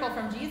miracle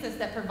from Jesus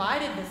that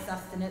provided the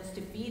sustenance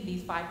to feed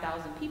these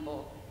 5,000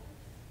 people,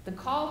 the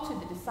call to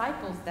the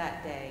disciples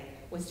that day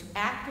was to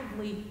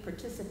actively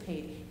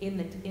participate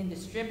in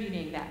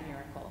distributing that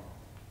miracle.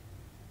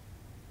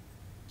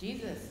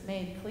 Jesus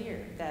made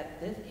clear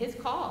that his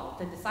call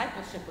to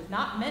discipleship was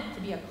not meant to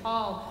be a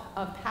call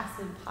of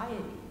passive piety.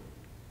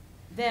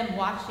 Them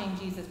watching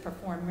Jesus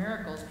perform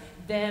miracles,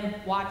 them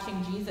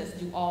watching Jesus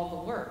do all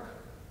the work.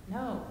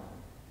 No.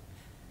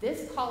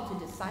 This call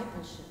to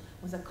discipleship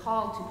was a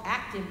call to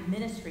active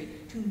ministry,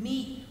 to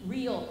meet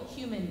real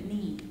human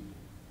need.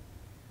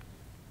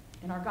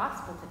 In our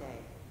gospel today,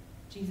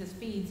 Jesus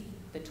feeds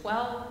the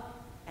 12,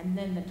 and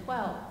then the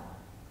 12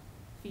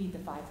 feed the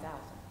 5,000.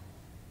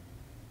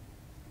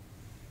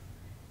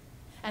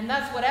 And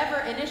thus, whatever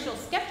initial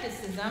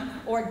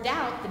skepticism or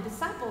doubt, the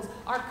disciples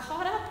are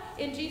caught up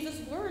in Jesus'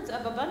 words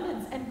of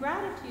abundance and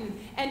gratitude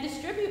and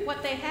distribute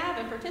what they have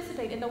and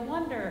participate in the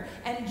wonder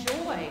and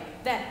joy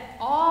that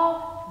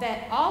all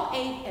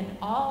ate and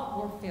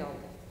all were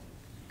filled.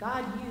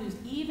 God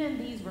used even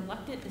these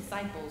reluctant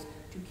disciples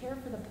to care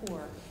for the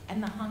poor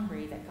and the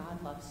hungry that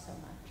God loves so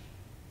much.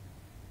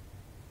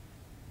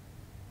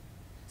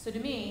 So to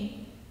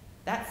me,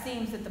 that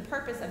seems that the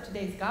purpose of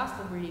today's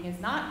gospel reading is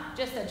not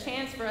just a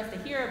chance for us to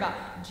hear about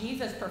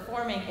Jesus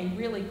performing a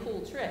really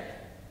cool trick.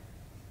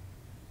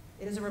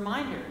 It is a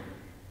reminder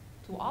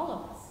to all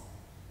of us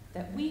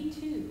that we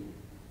too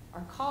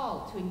are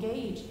called to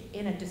engage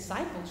in a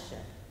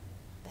discipleship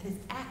that is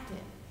active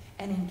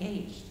and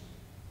engaged.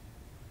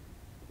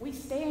 We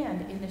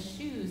stand in the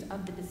shoes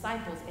of the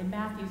disciples in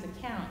Matthew's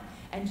account,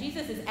 and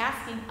Jesus is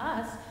asking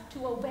us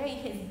to obey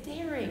his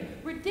daring,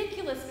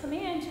 ridiculous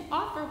command to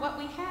offer what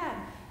we have.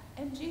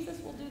 And Jesus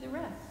will do the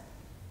rest.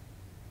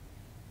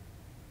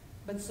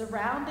 But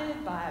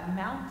surrounded by a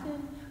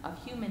mountain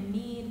of human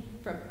need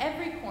from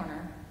every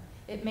corner,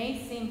 it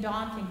may seem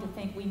daunting to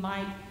think we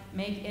might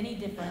make any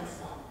difference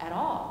at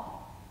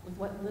all with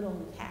what little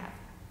we have.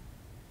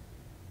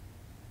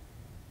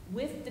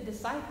 With the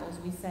disciples,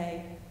 we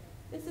say,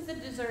 this is a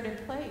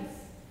deserted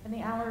place, and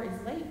the hour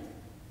is late.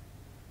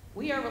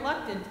 We are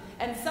reluctant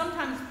and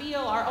sometimes feel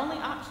our only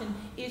option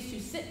is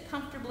to sit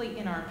comfortably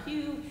in our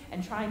pew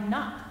and try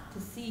not to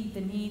see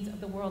the needs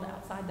of the world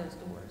outside those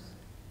doors,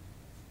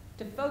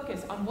 to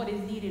focus on what is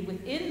needed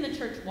within the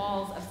church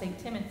walls of St.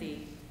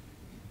 Timothy,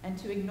 and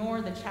to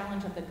ignore the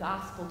challenge of the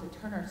gospel to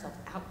turn ourselves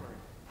outward.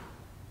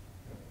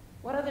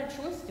 What other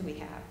choice do we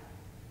have?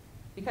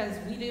 Because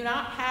we do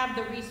not have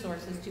the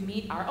resources to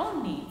meet our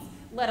own needs,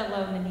 let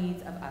alone the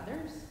needs of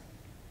others.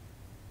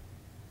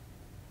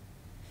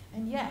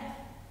 And yet,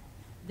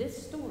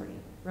 this story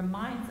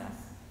reminds us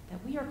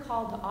that we are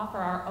called to offer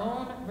our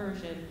own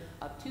version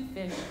of 2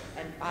 fish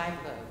and 5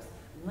 loaves,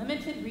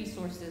 limited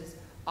resources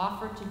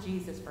offered to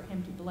Jesus for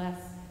him to bless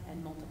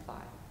and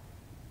multiply.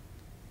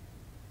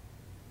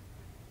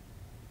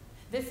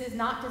 This is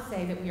not to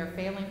say that we are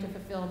failing to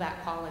fulfill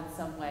that call in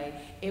some way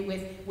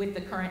with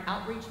the current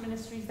outreach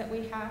ministries that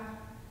we have.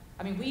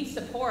 I mean, we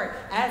support,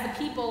 as a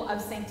people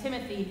of St.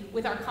 Timothy,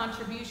 with our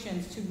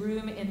contributions to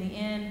Room in the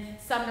Inn,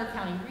 Sumner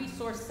County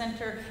Resource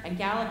Center, and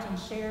Gallatin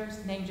Shares,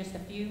 to name just a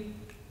few.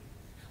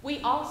 We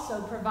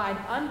also provide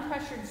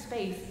unpressured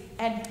space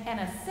and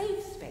a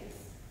safe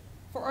space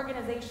for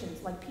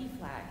organizations like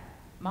PFLAG,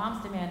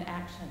 Moms Demand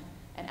Action,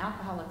 and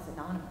Alcoholics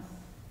Anonymous.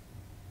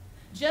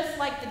 Just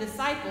like the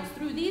disciples,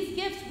 through these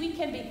gifts, we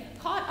can be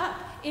caught up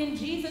in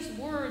Jesus'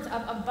 words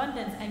of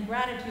abundance and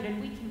gratitude,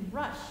 and we can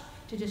rush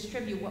to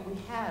distribute what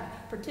we have,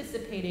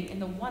 participating in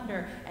the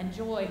wonder and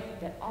joy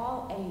that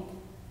all ate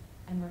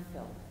and were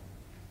filled.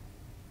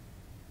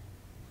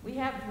 We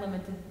have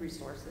limited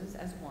resources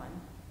as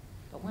one,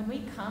 but when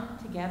we come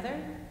together,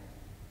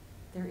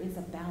 there is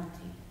a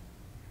bounty.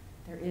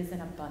 There is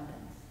an abundance.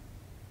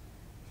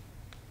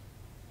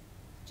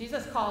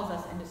 Jesus calls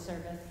us into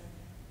service,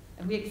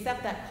 and we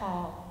accept that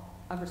call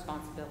of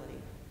responsibility.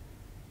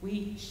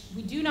 We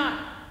do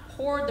not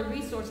hoard the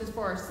resources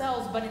for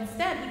ourselves, but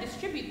instead we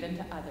distribute them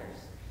to others.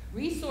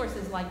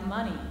 Resources like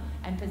money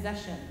and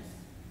possessions,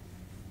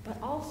 but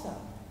also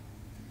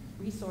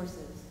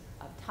resources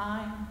of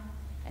time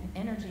and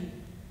energy,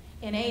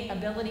 innate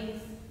abilities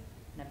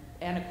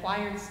and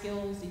acquired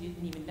skills you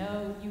didn't even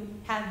know you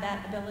had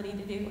that ability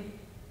to do.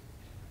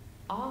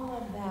 All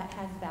of that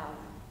has value.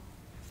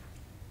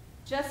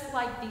 Just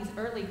like these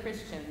early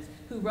Christians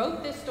who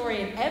wrote this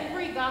story in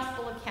every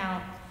gospel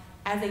account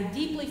as a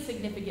deeply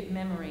significant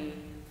memory,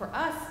 for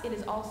us it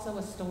is also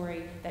a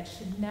story that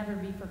should never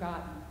be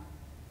forgotten.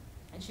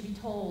 It should be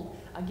told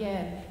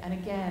again and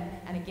again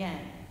and again.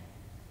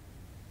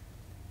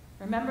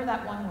 Remember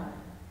that one word,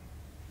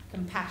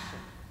 compassion.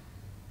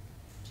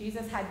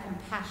 Jesus had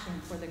compassion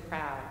for the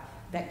crowd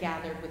that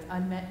gathered with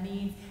unmet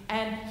needs,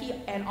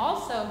 and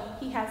also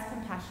he has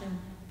compassion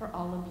for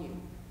all of you.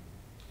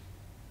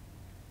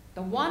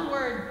 The one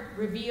word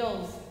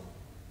reveals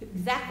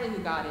exactly who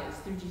God is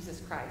through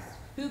Jesus Christ,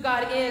 who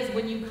God is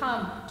when you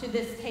come to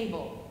this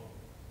table.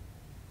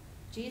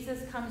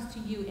 Jesus comes to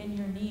you in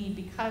your need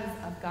because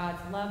of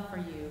God's love for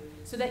you,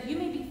 so that you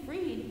may be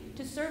freed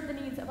to serve the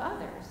needs of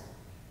others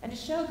and to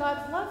show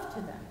God's love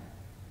to them.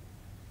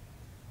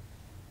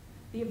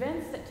 The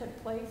events that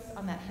took place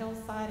on that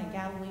hillside in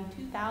Galilee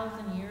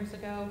 2,000 years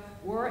ago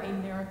were a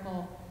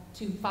miracle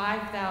to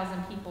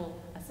 5,000 people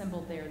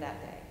assembled there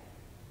that day.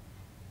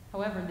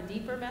 However, the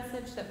deeper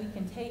message that we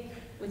can take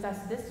with us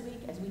this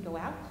week as we go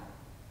out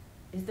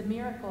is the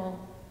miracle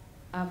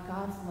of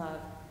God's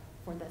love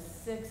for the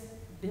 6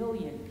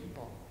 billion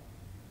people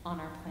on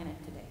our planet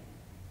today.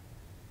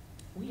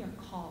 We are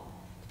called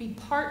to be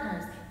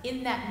partners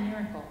in that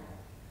miracle,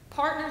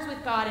 partners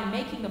with God in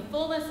making the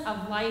fullness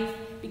of life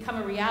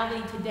become a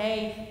reality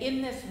today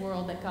in this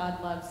world that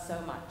God loves so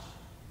much.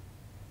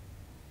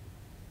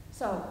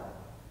 So,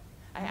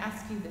 I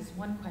ask you this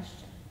one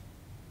question.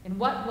 In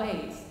what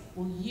ways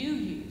will you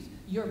use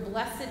your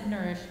blessed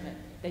nourishment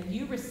that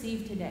you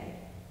receive today?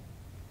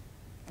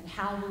 And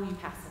how will you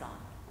pass it on?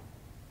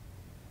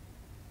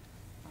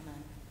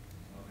 Amen.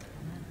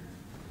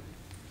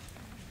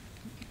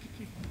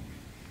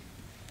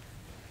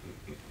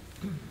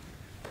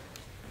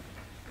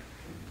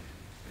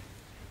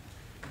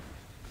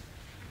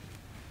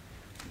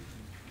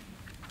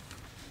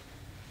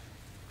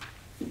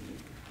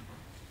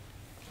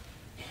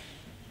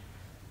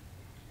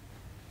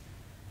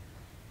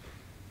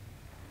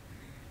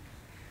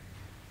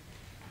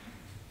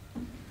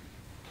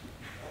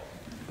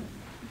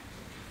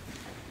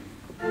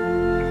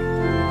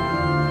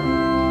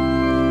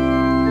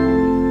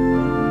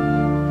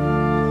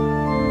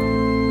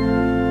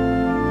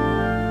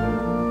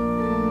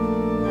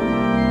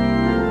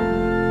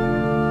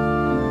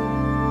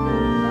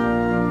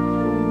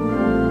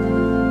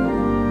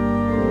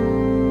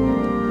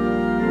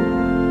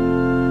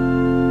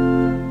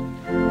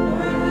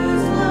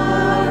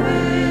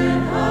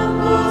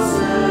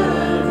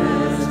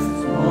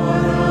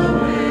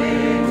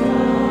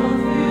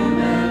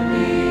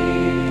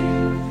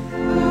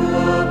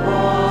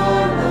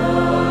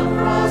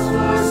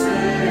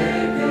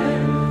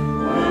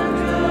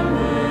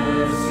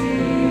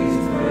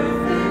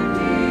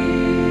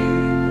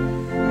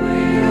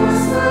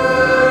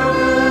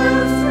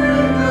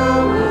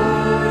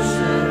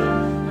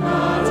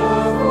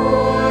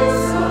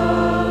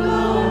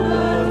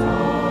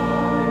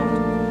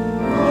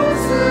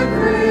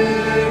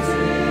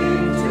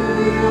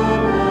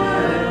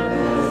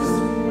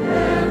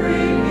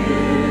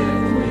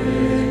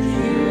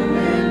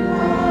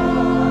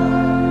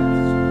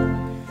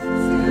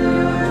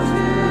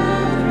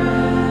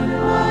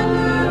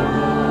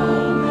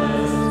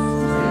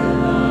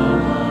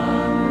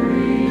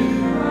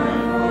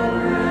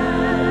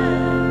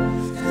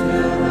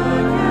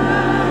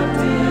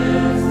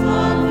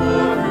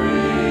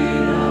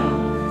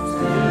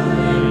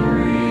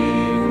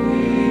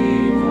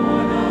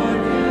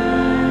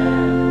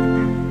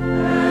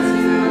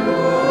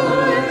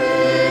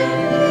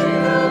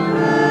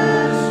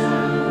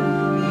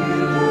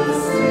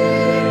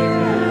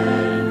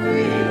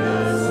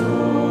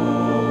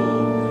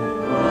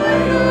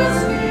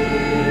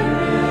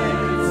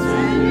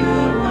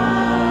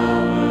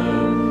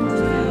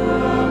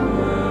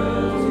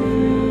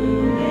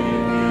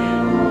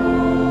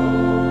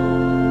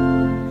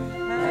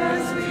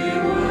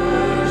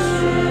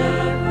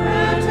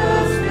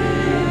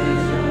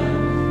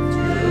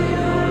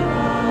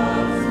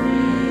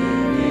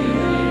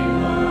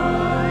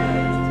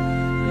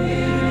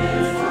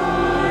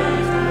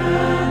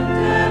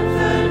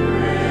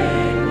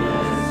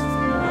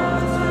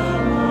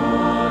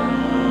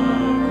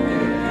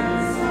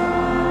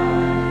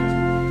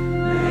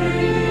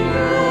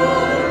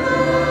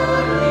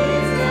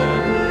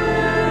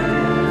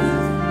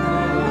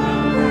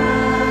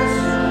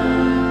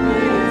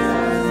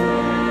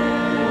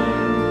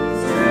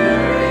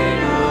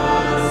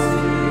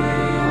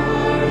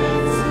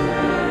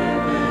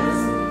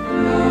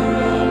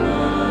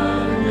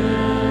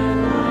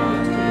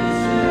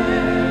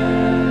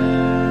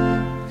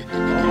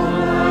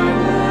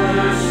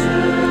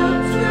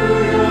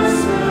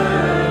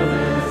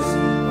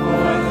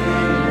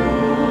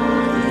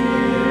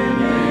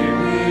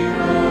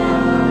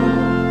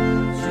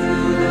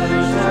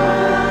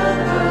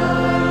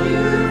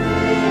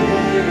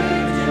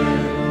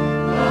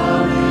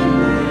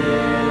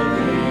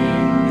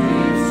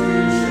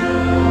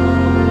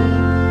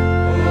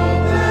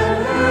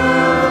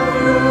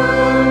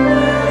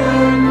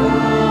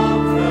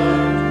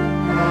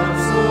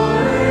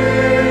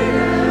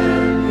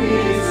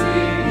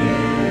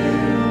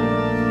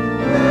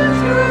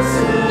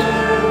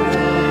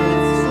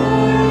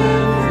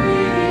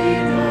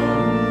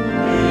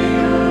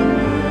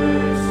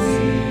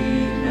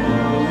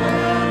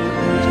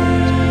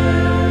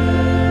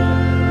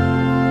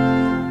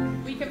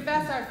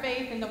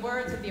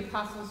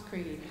 Apostles'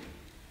 Creed.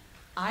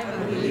 I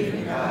believe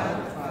in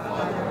God, the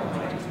Father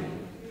Almighty,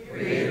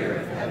 creator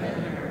of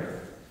heaven and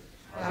earth.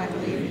 I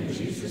believe in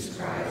Jesus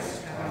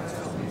Christ, God's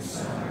only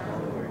Son, our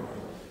Lord,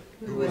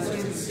 who was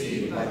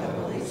conceived by the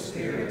Holy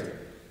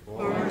Spirit,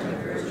 born of the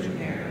Virgin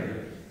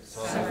Mary,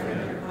 suffered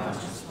under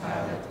Pontius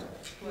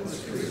Pilate,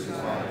 was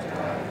crucified,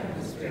 died, and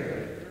was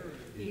buried.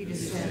 He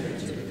descended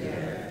to the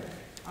dead.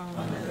 On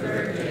the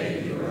third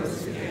day he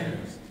rose again.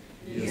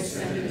 He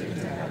ascended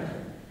into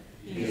heaven.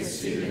 He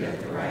is seated at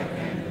the right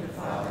hand of the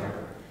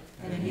Father,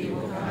 and he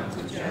will come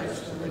to judge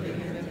the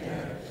living and the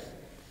dead.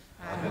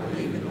 I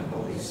believe in the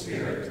Holy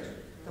Spirit,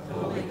 the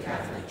Holy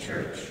Catholic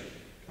Church,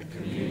 the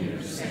communion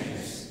of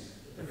saints,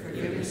 the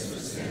forgiveness of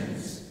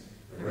sins,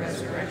 the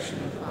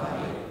resurrection of the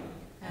body,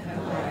 and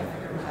the life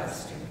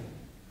everlasting.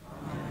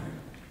 Amen.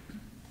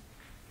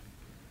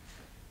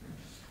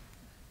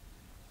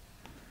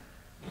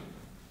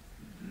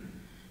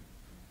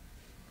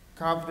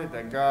 Confident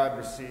that God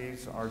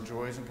receives our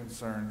joys and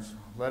concerns,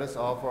 let us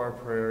offer our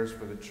prayers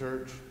for the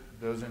church,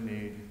 those in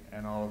need,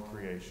 and all of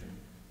creation.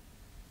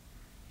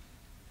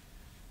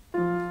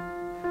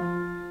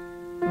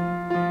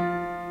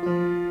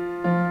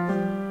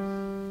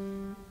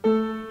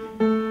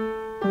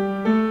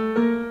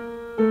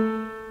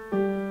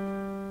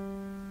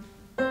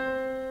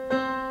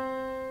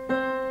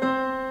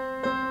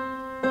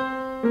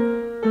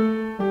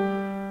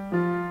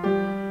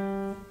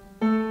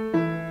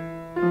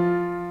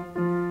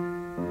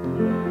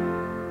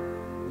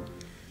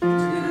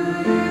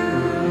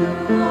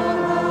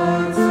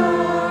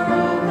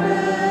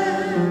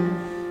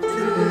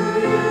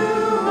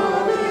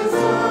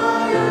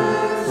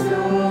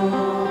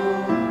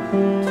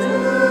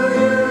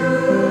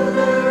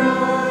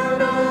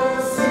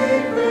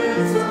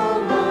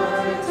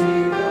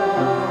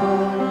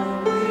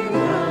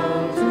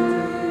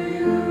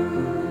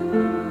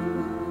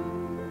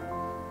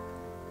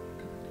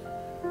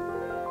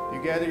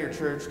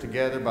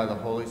 Together by the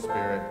Holy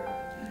Spirit,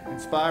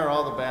 inspire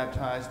all the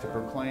baptized to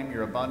proclaim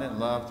your abundant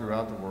love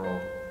throughout the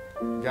world.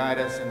 Guide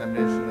us in the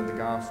mission of the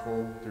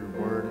gospel through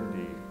word and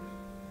deed.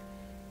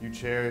 You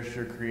cherish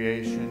your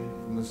creation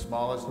from the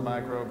smallest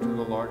microbe to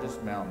the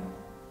largest mountain.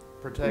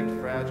 Protect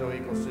fragile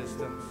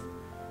ecosystems,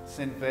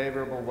 send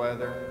favorable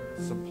weather,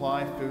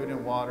 supply food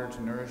and water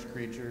to nourish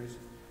creatures,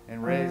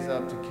 and raise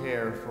up to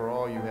care for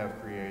all you have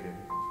created.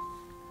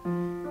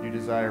 You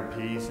desire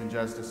peace and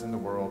justice in the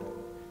world.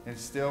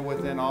 Instill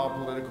within all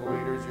political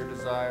leaders your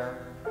desire,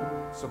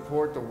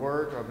 support the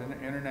work of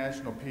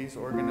international peace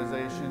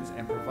organizations,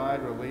 and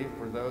provide relief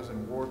for those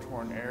in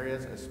war-torn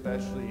areas,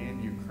 especially in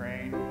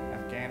Ukraine,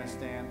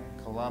 Afghanistan,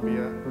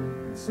 Colombia,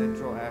 and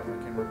Central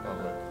African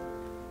Republic.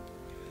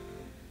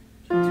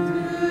 To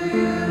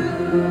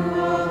you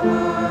all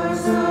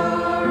hearts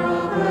are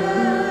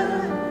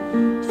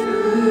open, to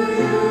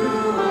you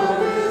all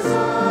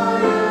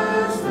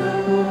desires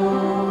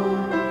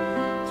known,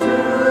 to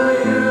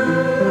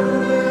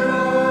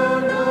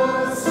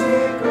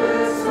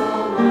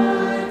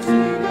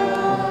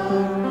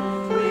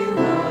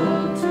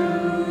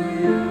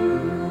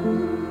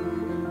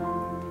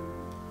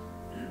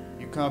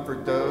you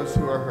comfort those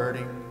who are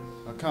hurting,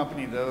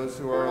 accompany those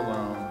who are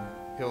alone,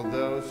 heal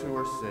those who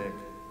are sick,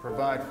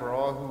 provide for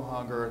all who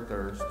hunger or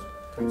thirst,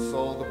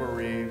 console the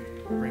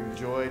bereaved, bring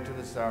joy to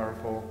the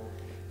sorrowful,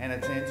 and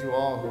attend to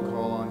all who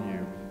call on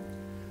you,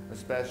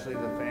 especially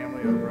the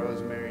family of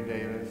Rosemary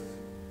Davis,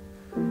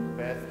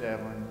 Beth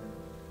Devlin,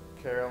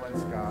 Carolyn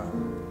Scott,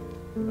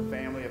 the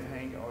family of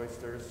Hank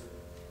Oysters,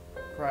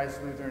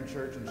 Christ Lutheran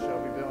Church in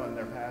Shelbyville and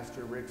their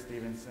pastor Rick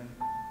Stevenson,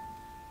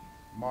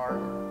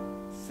 Mark,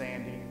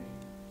 Sandy,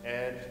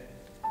 Ed,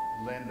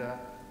 Linda,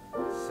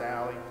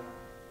 Sally,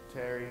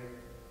 Terry,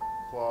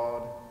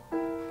 Claude,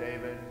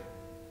 David,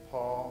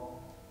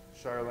 Paul,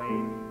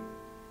 Charlene,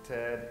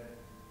 Ted,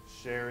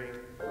 Sherry,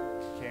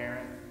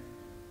 Karen,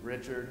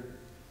 Richard,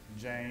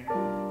 Jane,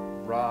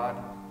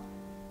 Rod,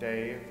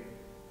 Dave,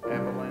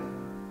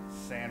 Evelyn,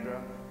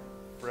 Sandra,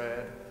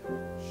 Fred,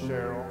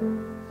 Cheryl,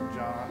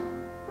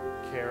 John,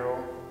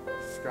 Carol,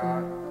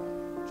 Scott,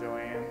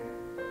 Joanne,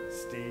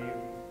 Steve,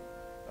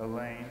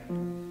 Elaine,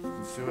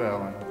 and Sue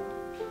Ellen,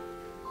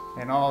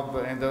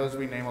 and those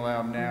we name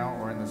aloud now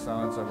or in the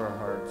silence of our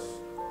hearts.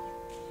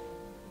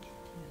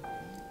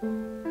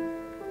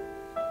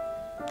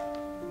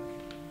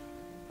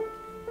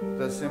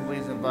 The assembly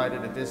is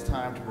invited at this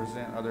time to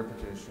present other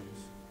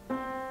petitions.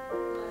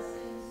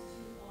 Blessings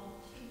to all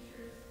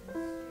teachers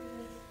and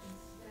students and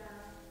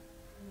staff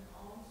in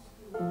all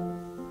schools.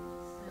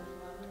 Send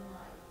love and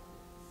light.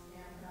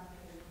 Stand up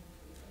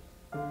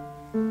and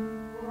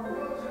For our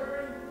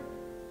military,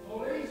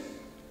 police,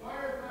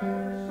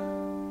 firefighters,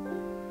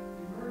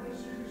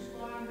 emergency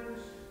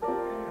responders, and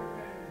their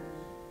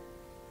families.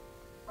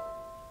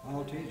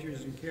 All teachers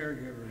and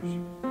caregivers.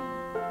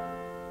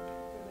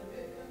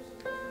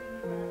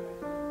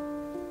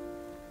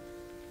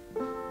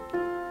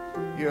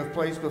 You have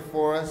placed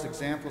before us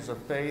examples of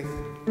faith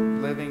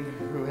living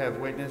who have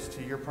witnessed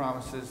to your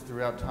promises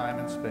throughout time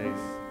and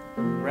space.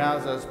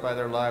 Rouse us by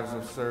their lives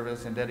of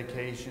service and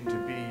dedication to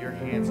be your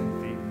hands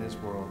and feet in this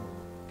world.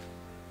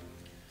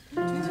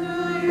 To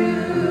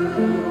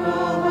you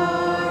all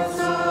hearts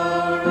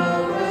are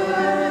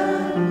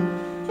open,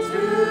 to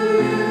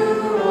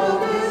you all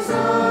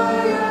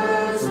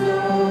desires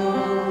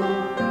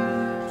known,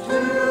 to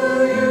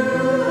you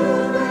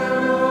there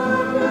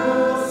are no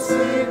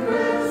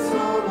secrets,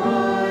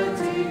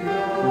 Almighty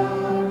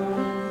God,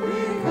 we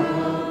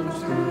come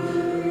to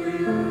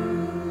you.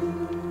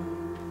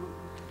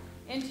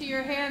 Into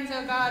your hands,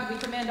 O God, we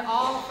commend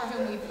all for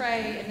whom we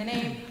pray in the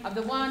name of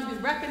the one who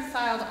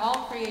reconciled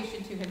all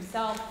creation to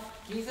himself,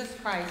 Jesus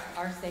Christ,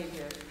 our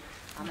Savior.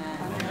 Amen.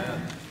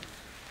 Amen.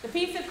 The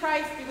peace of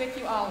Christ be with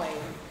you always.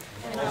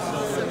 And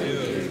also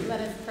with you. Let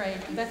us pray.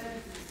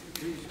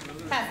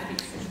 Pass the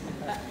peace.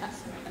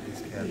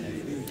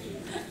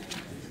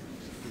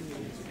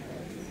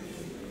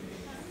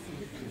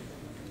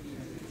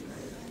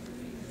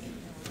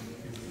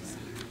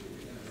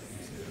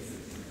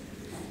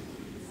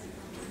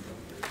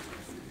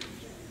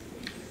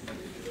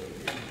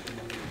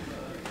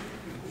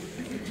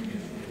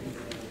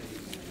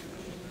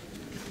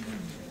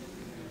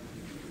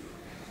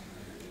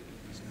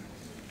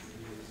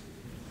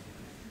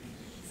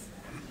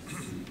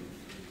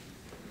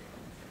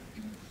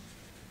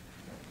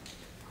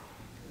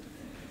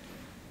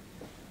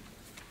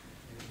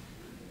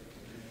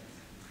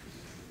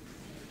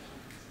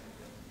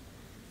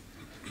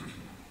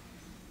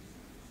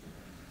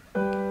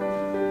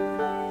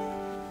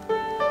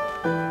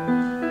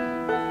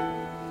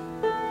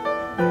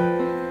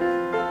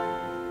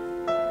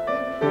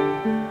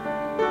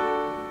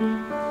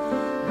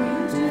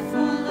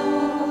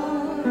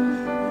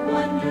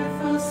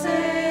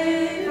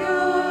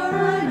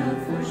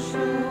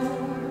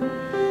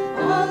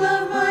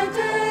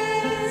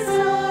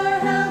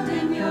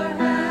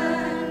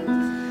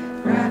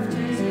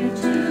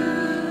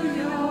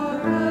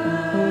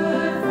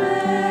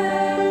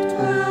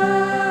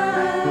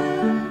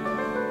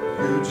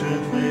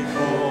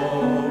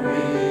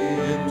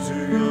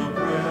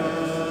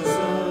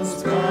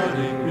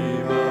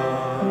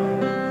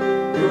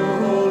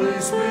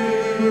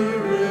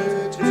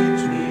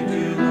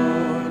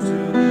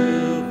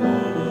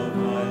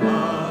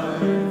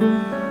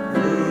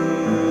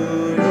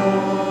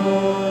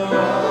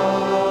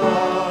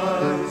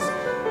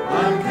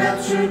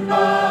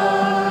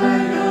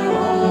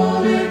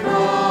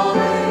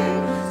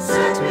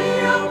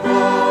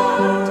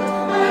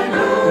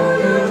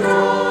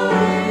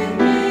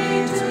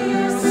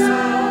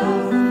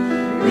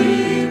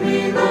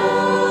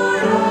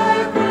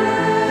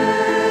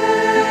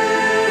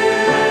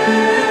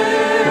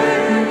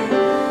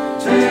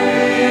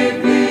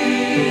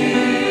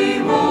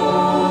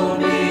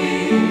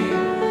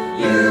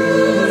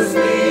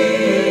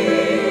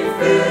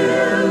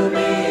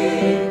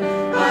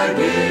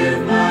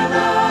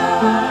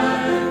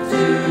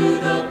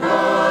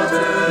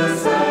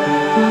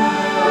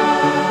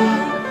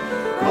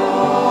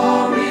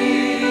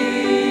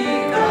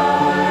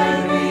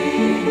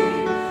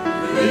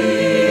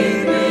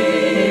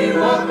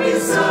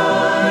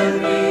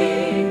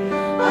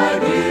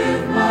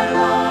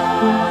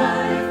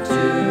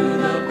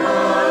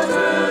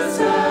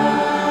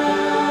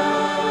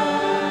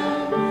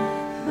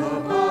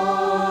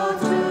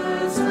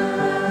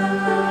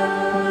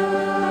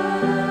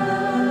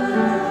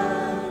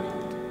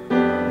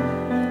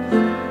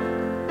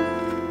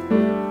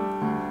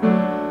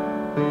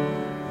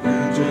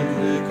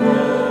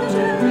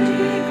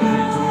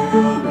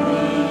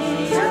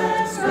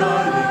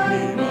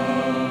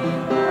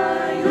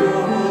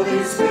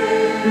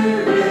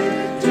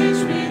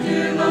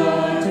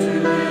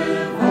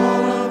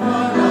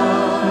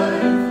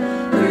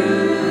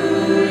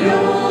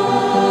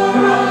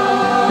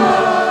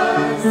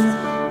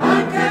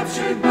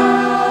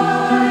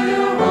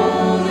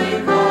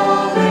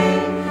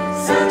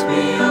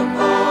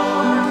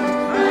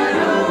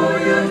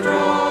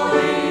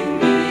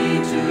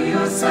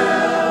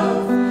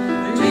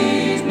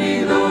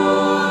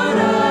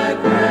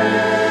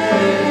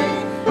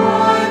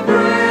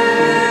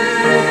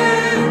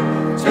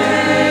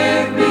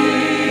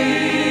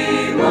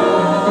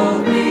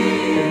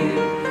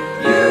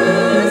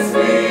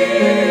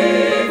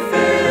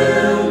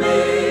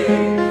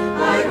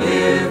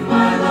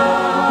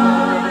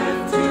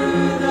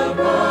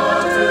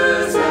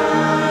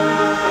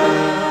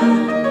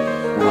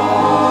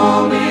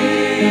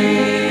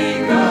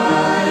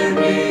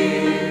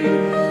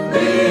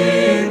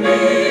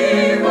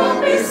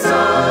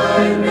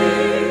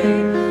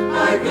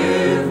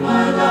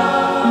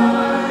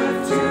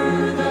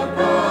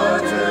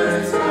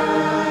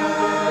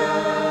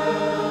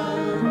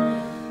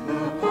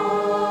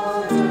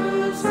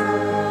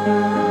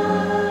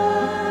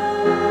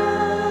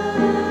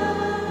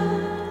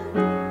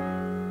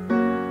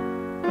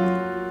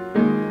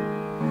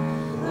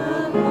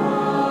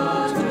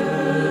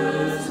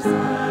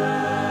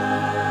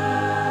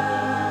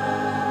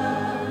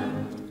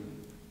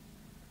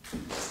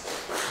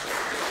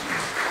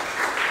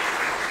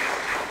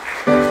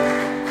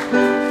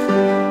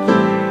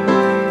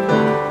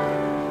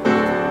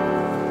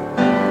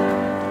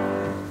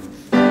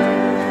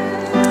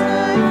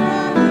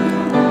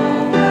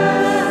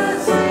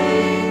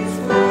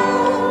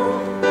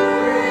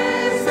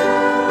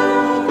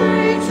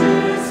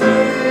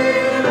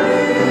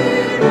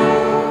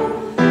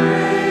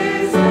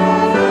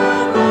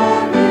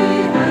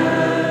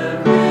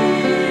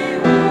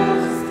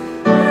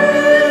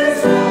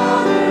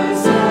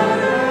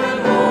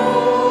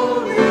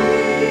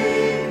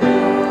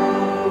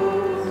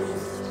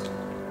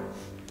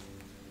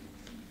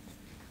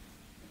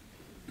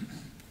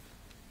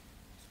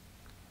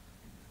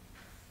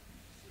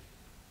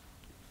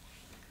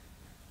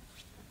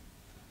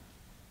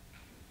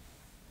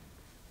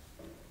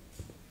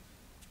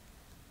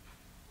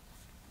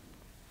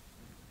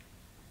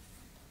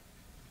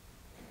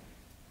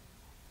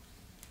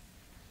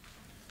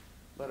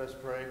 Let us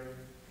pray.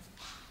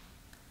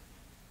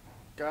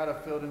 God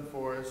of field and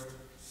forest,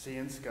 sea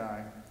and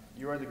sky,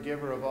 you are the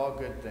giver of all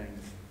good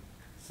things.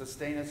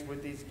 Sustain us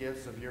with these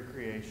gifts of your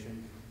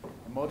creation,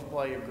 and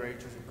multiply your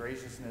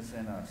graciousness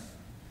in us,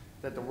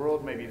 that the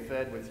world may be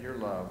fed with your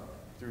love,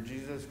 through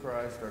Jesus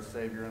Christ, our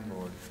Savior and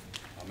Lord.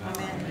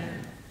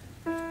 Amen.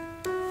 Amen.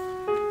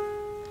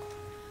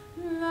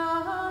 The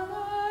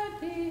Lord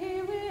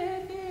be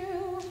with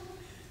you.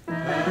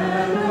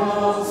 And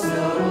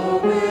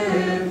also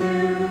with you.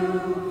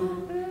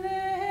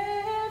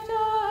 Lift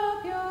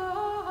up your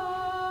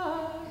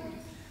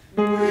hearts.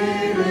 We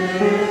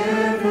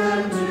lift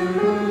them to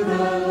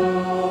the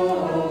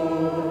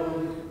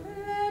Lord.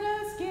 Let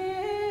us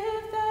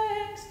give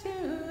thanks to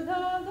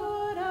the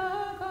Lord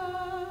our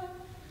God.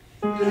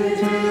 It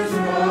is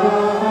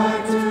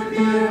right to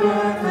give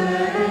our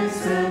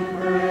thanks and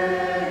praise.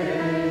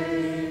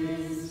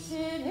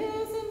 It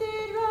is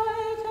indeed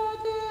right, our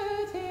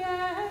duty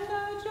and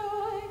our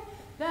joy,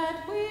 that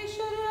we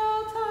should at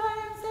all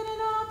times and in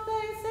all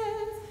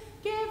places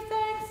give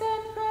thanks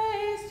and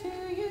praise to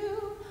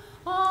you,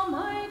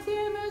 Almighty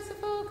and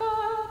merciful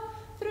God,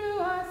 through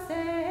our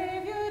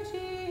Savior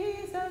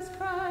Jesus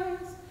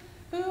Christ,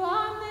 who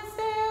on this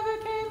day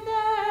overcame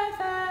death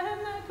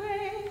and the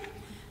grave,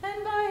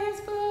 and by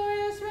his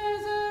glorious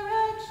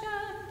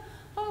resurrection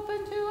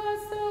opened to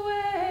us the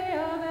way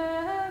of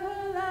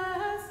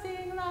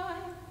everlasting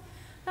life.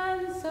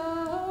 And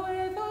so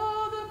with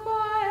all the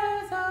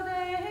choirs of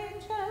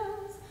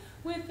angels,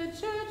 with the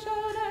church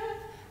on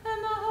earth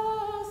and the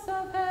hosts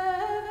of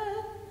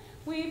heaven,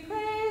 we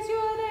praise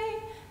your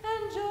name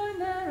and join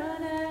their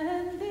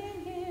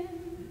unending hymn.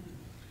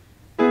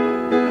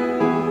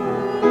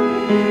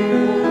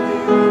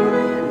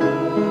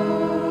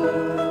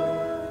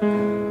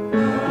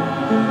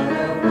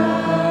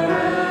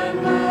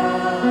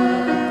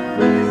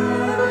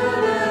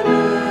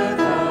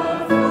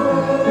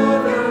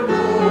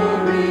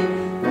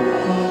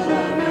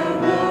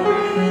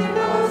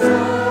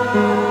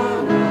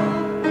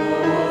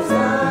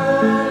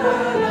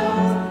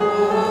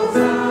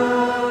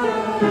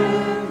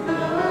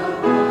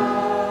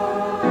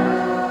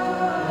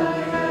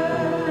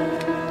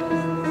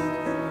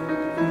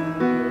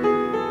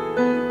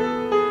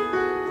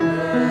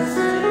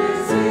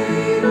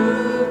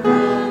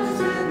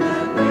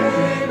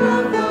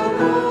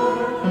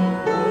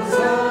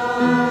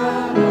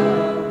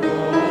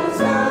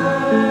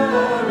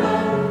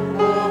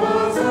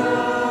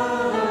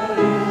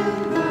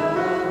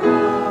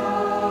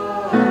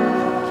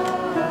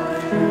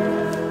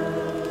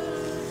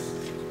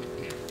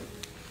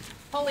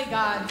 Holy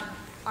God,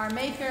 our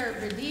Maker,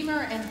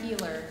 Redeemer, and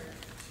Healer,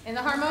 in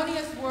the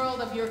harmonious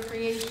world of your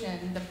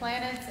creation, the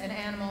planets and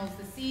animals,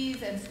 the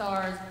seas and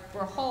stars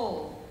were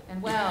whole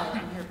and well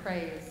in your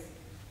praise.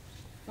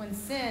 When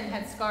sin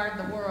had scarred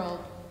the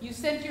world, you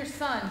sent your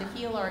Son to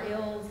heal our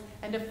ills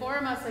and to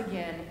form us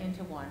again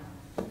into one.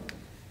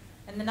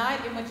 And the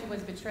night in which he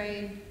was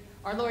betrayed,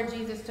 our Lord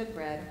Jesus took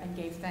bread and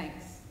gave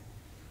thanks.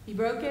 He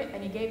broke it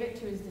and he gave it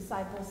to his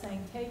disciples,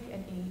 saying, "Take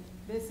and eat.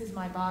 This is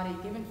my body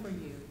given for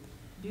you.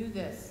 Do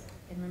this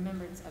in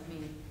remembrance of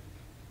me."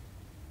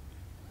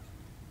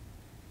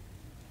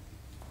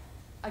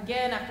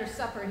 Again, after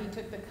supper, he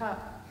took the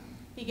cup.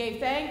 He gave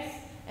thanks,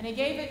 and he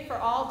gave it for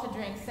all to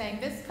drink, saying,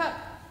 "This cup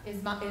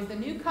is the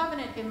new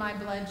covenant in my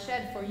blood,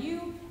 shed for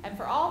you and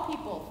for all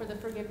people for the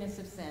forgiveness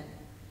of sin.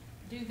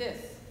 Do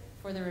this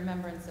for the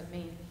remembrance of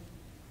me."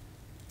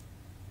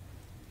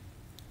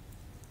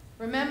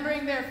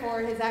 Remembering,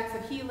 therefore, his acts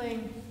of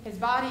healing, his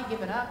body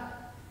given up,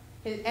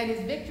 and his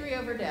victory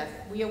over death,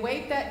 we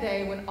await that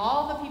day when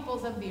all the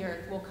peoples of the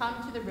earth will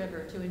come to the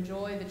river to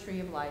enjoy the tree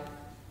of life.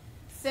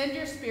 Send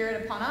your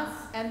Spirit upon us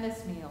and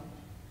this meal.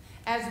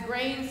 As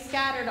grain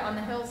scattered on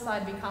the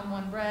hillside become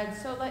one bread,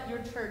 so let your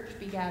church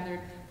be gathered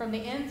from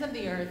the ends of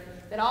the earth,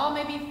 that all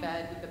may be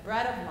fed with the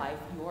bread of life,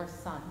 your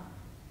Son.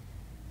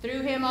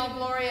 Through him all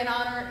glory and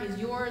honor is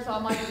yours,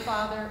 Almighty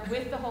Father,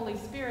 with the Holy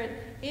Spirit,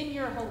 in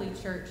your holy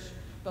church,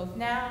 both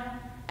now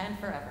and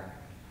forever.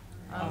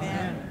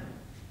 Amen.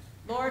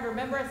 Lord,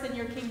 remember us in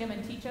your kingdom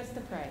and teach us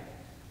to pray.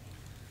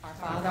 Our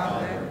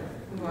Father,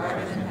 who art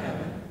in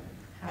heaven,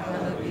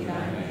 hallowed be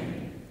thy name.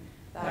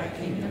 Thy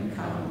kingdom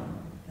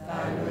come,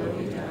 thy will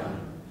be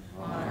done,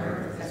 on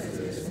earth as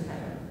it is in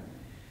heaven.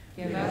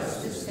 Give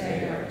us this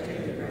day our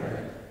daily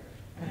bread,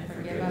 and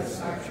forgive us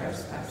our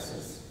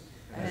trespasses,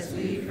 as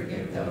we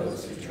forgive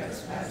those who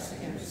trespass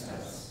against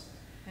us.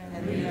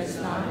 And lead us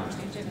not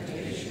into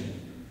temptation,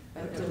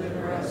 but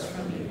deliver us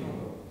from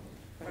evil.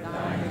 For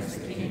thine is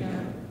the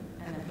kingdom,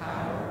 and the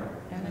power,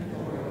 and the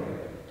glory,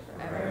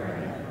 forever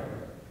and ever.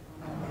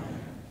 Amen.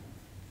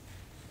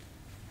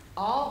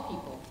 All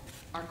people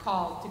are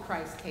called to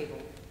Christ's table.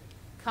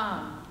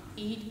 Come,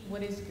 eat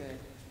what is good.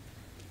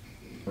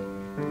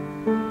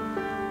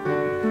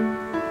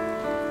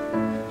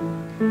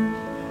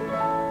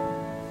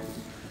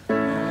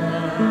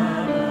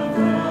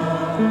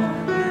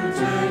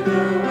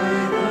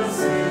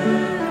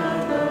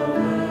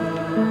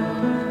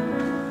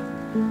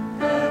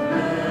 Have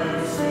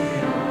mercy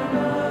on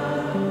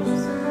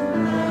us.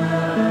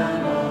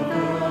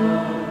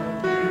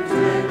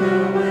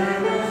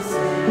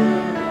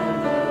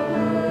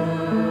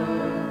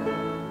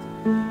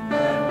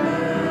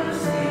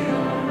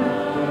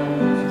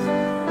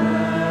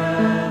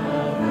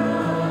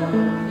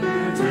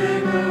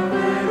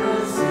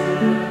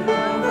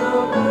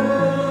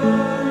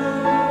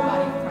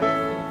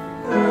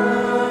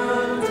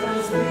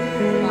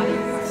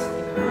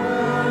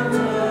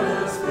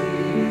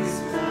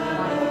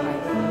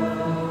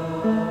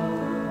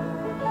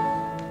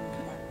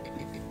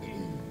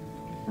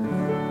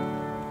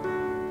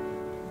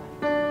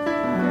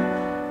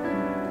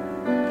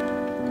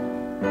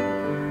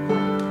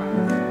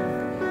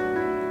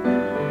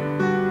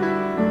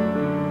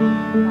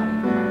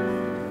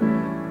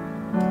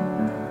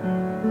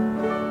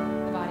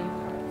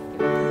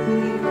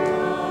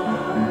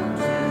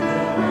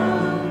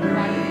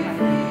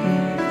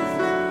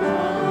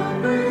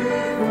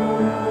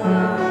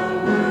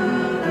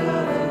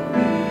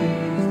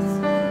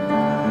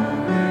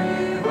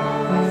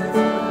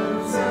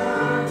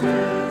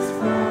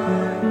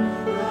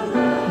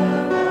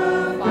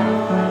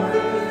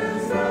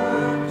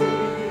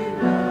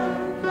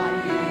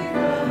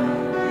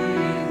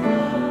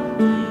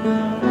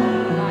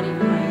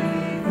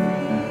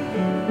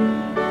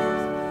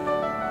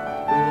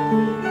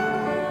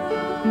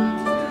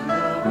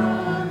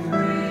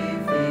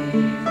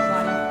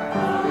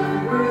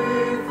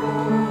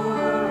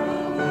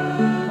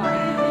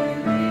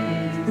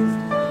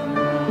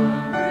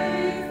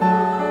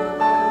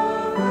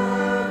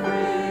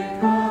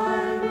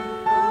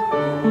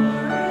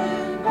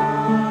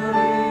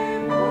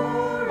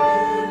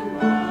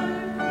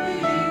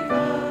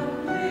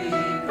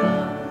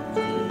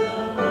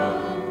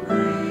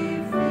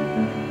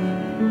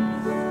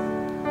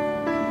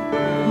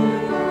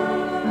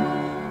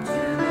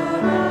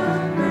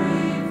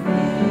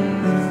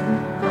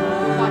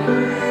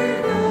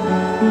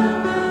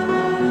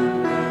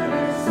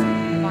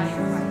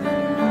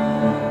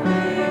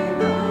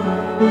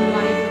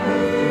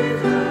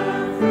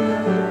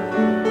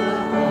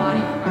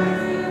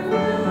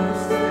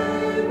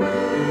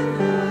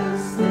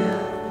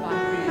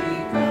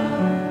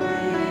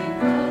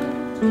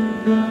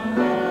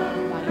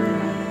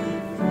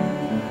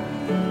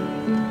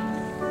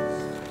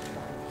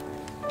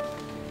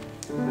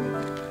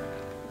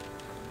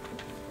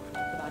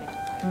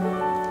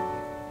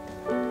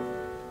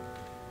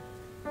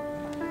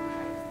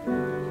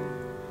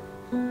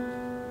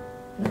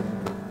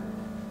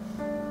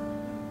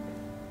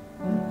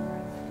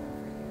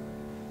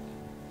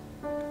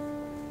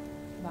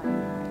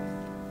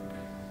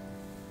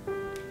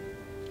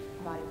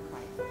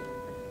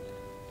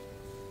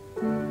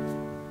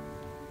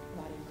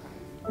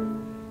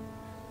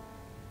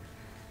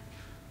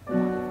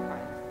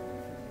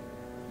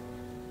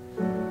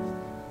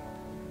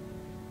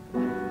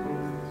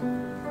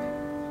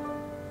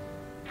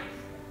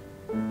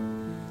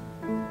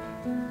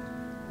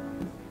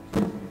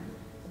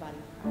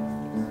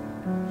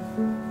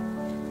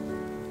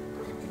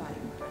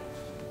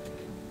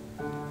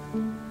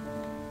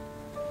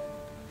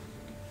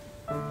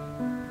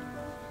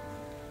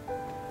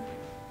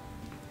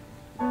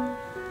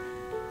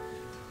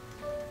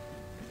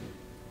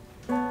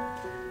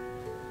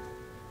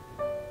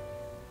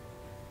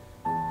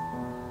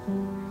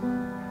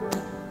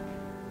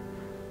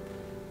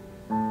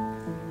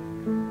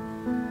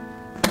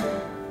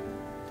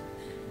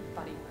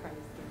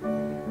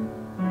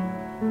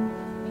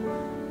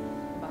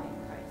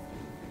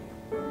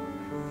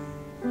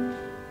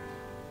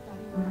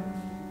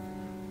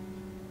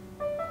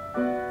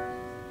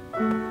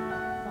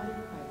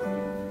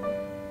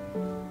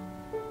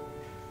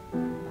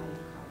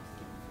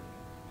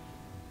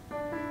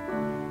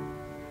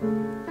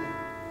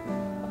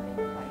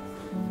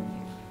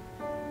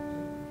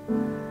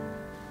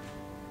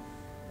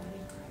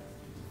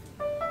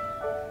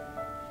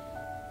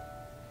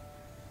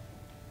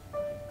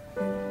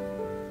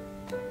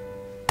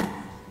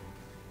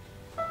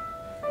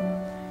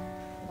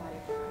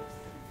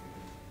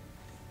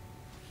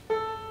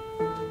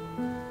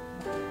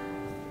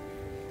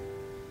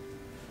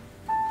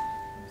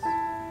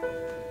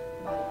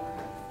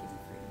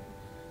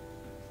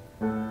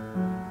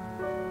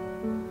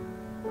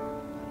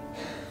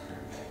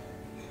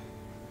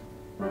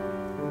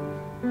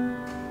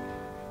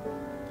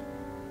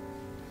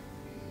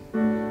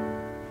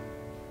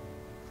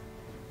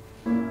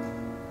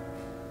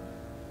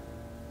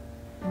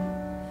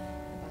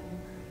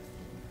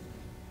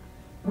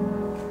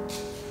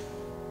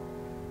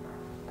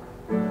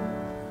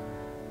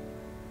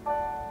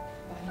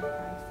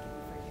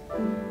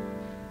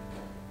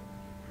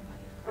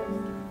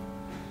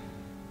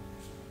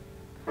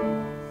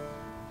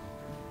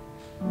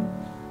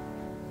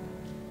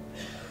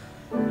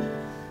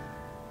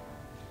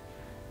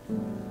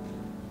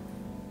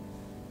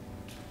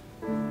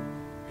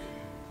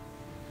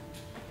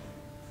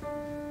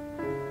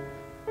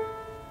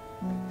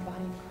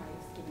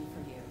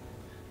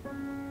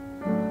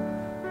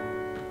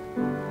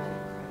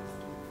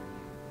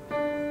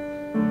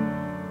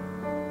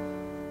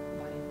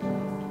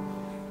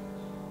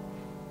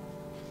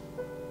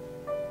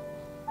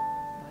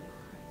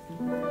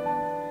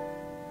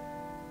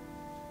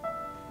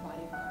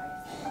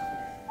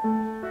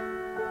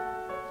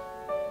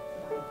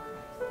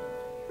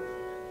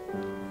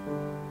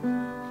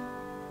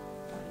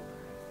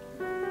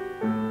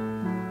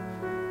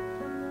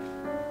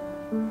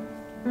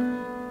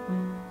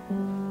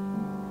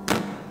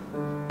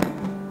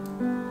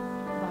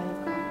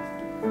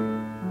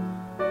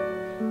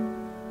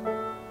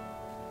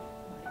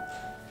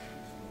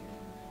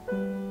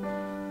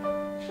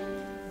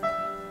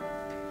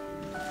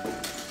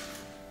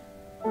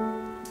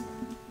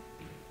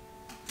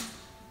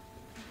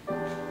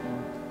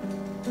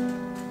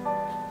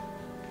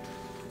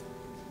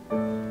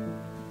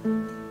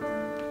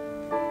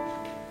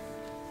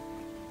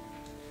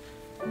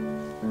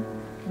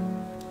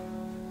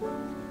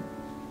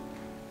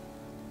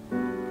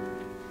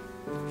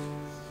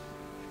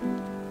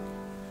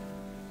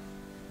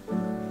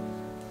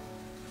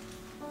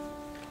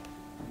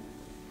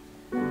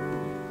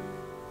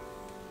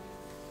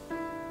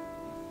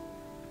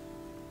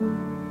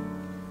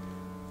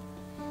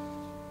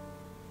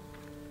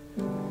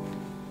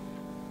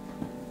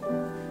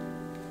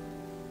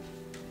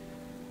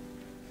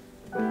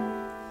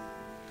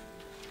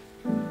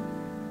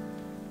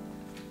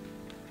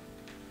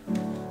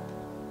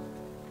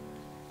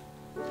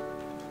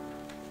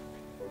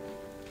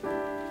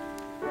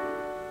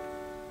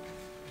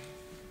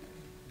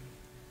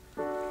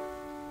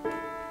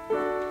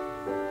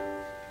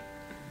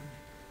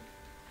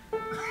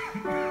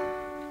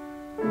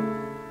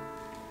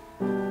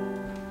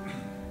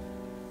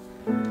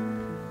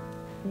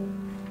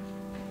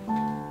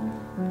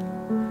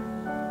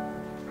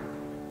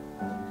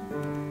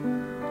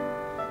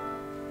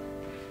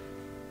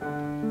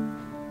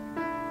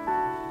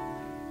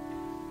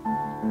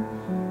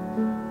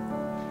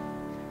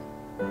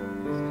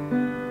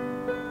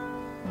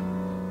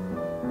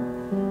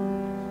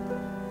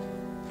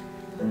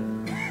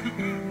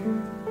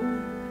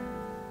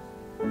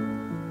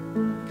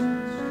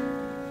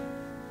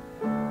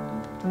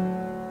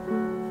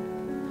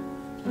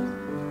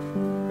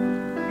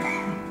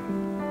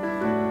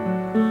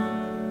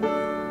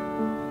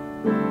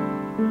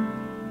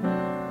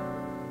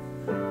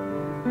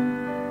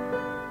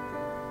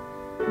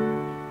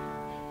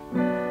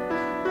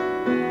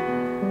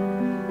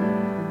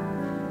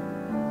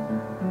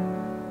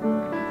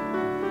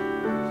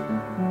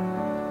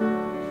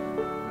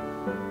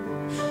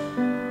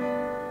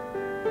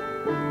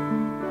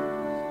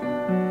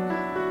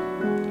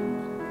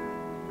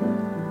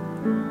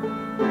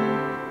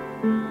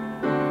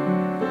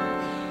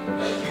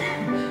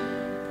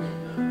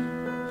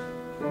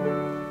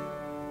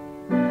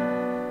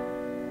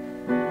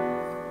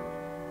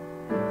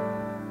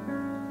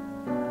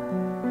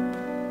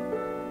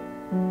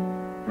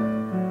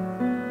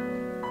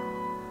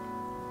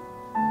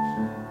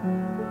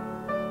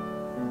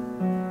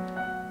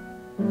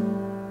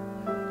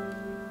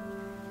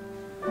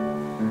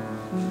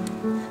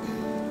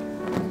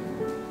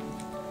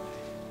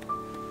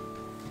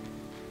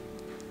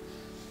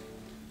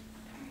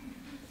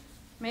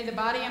 May the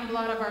body and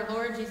blood of our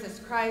Lord Jesus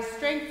Christ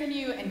strengthen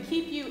you and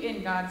keep you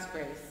in God's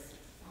grace.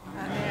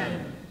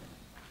 Amen.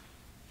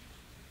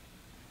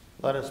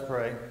 Let us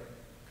pray.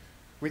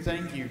 We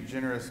thank you,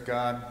 generous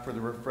God, for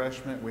the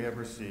refreshment we have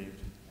received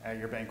at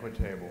your banquet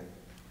table.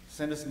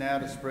 Send us now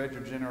to spread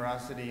your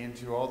generosity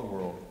into all the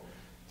world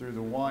through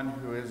the one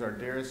who is our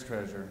dearest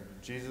treasure,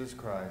 Jesus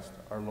Christ,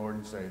 our Lord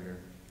and Savior.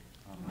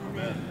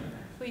 Amen.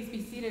 Please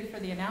be seated for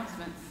the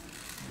announcements.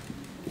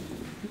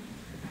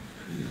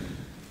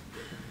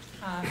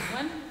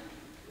 One,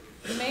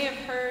 you may have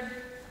heard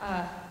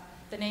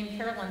the name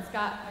Carolyn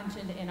Scott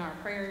mentioned in our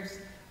prayers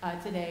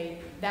today.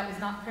 That was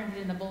not printed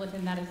in the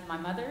bulletin. That is my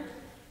mother.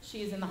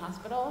 She is in the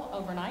hospital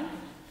overnight.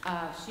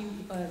 She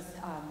was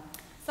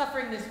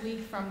suffering this week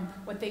from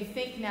what they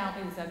think now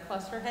is a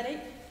cluster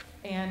headache.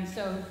 And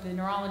so the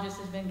neurologist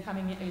is going to come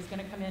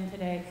in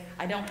today.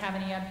 I don't have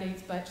any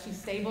updates, but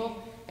she's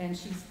stable and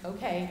she's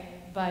okay,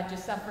 but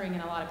just suffering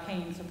and a lot of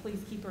pain. So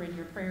please keep her in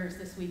your prayers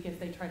this week as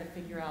they try to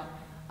figure out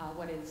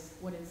what is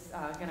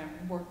going to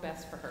work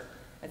best for her.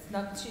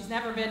 She's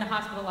never been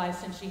hospitalized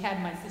since she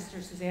had my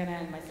sister Susanna,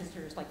 and my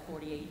sister is like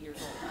 48 years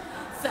old.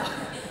 So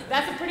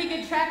that's a pretty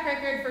good track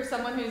record for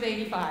someone who's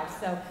 85.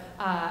 So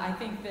I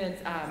think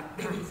that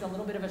it's a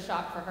little bit of a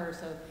shock for her.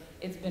 So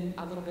it's been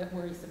a little bit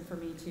worrisome for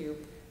me to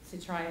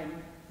try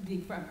and be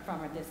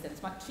from a distance.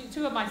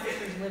 Two of my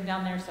sisters live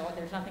down there, so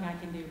there's nothing I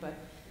can do. But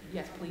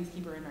yes, please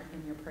keep her in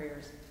your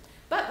prayers.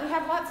 But we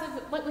have lots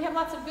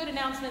of good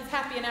announcements,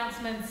 happy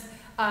announcements.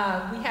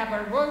 We have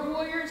our Road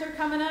Warriors are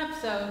coming up,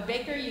 so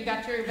Baker, you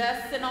got your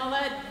vests and all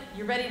that.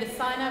 You're ready to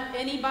sign up.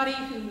 Anybody,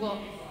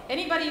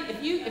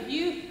 if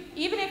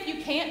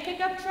you can't pick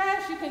up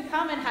trash, you can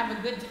come and have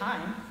a good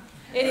time.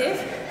 It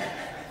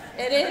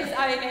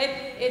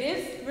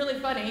is really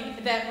funny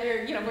that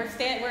we're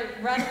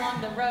running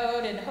along the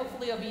road, and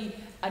hopefully it'll be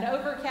an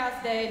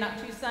overcast day, not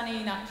too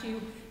sunny, not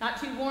too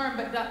warm,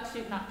 but not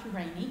too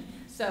rainy.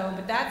 So,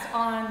 but that's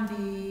on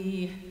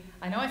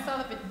I know I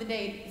saw the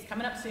date, it's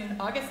coming up soon,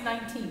 August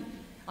 19th,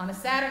 on a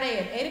Saturday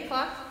at 8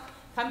 o'clock.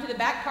 Come to the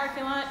back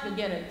parking lot, you'll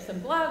get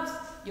some gloves,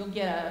 you'll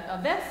get a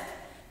vest,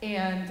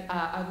 and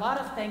a lot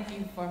of thank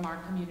you from our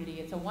community.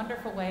 It's a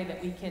wonderful way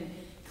that we can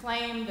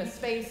claim the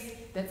space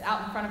that's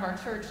out in front of our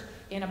church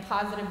in a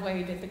positive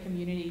way that the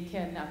community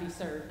can be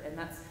served. And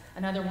that's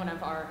another one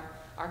of our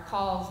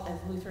calls as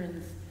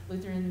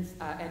Lutherans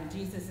and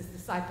Jesus'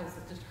 disciples,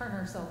 is to turn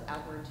ourselves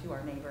outward to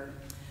our neighbor.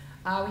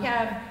 We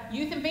have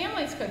Youth and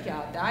Families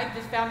Cookout. I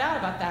just found out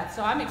about that,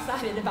 so I'm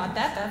excited about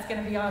that. That's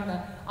going to be on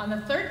the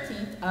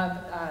 13th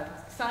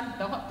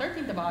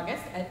of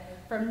August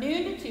from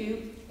noon to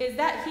 2. Is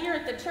that here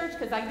at the church?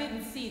 Because I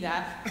didn't see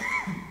that.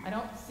 I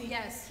don't see.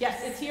 Yes,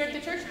 it's here at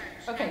the church.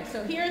 Okay,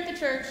 so here at the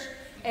church,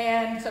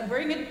 and so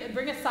bring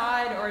a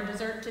side or a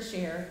dessert to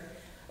share.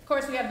 Of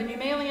course, we have the new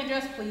mailing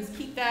address. Please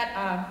keep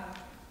that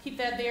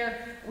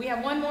there. We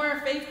have one more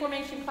faith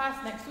formation class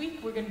next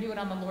week. We're going to do it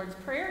on the Lord's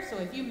Prayer. So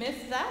if you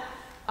missed that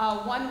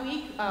 1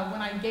 week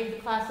when I gave the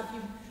class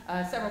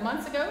several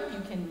months ago,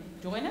 you can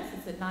join us.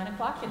 It's at 9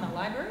 o'clock in the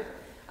library.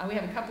 We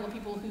have a couple of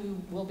people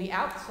who will be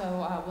out, so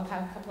we'll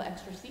have a couple of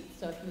extra seats.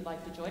 So if you'd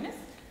like to join us,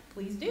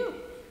 please do.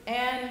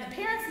 And the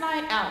Parents'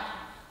 Night Out.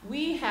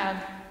 We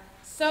have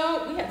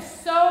so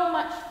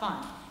much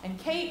fun. And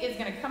Kate is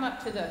going to come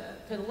up to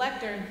the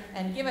lectern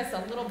and give us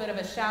a little bit of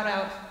a shout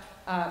out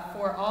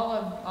for all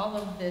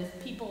of the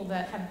people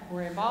that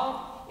were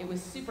involved. It was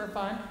super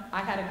fun.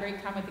 I had a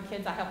great time with the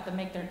kids. I helped them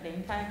make their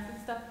name tags and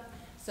stuff.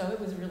 So it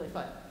was really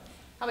fun.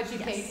 How about you,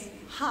 Kate?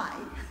 Hi.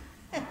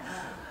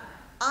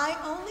 I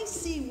only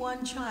see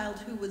one child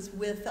who was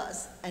with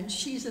us, and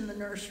she's in the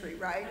nursery,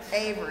 right?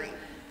 Avery.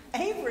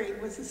 Avery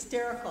was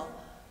hysterical.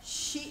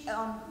 She,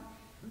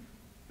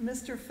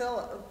 Mr.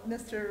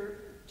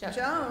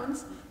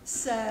 Jones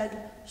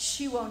said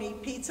she won't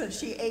eat pizza.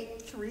 She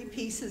ate 3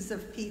 pieces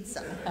of pizza.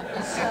 So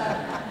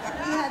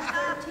we had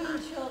 13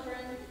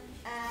 children,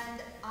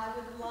 and I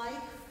would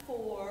like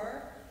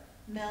for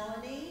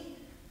Melanie,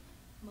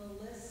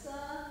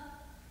 Melissa,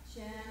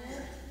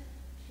 Janet,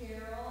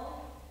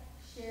 Carol,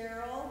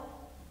 Cheryl,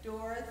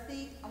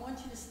 Dorothy. I want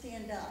you to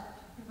stand up.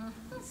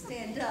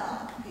 Stand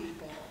up,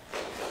 people.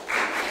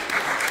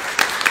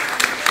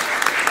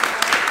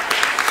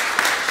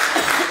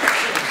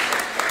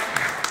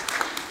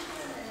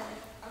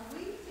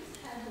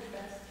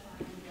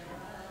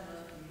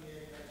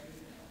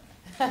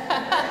 And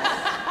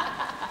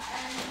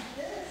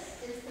this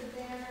is the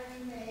banner we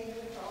made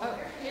with all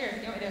here,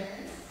 you want me to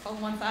hold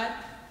one side?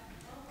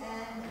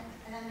 And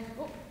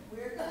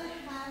we're going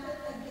to have it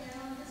again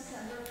on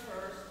December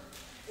 1st.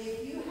 If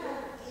you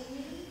have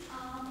any,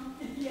 I'm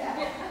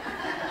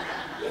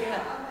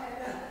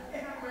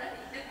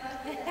ready.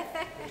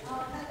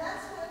 And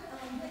that's what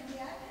Vicki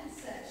Atkins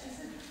said. She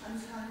said, I'm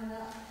signing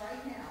up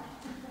right now.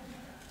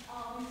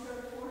 We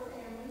serve 4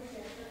 families, we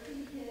have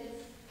 13 kids.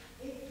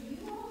 If you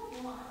all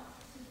want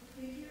to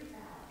figure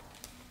out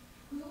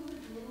who the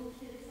little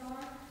kids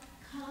are,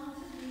 come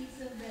to these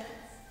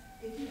events.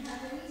 If you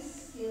have any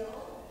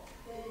skill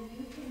that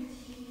you can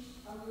teach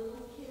a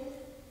little kid,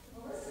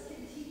 Melissa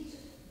can teach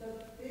the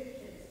big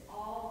kids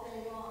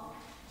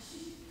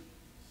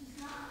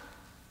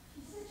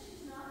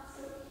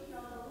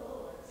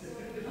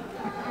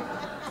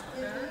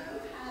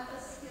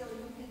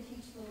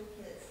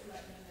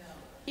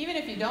Even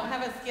if you don't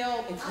have a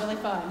skill, it's really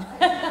fun.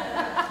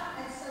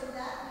 And so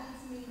that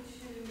leads me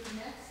to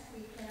next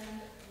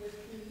weekend with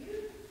the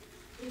youth.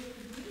 If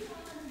you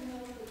want to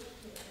know the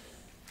kids,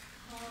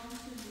 come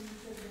to these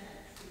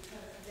events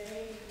because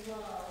they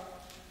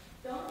love,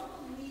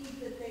 don't believe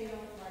that they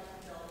don't like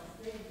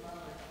adults, they love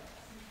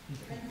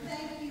adults. And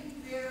thank you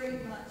very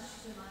much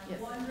to my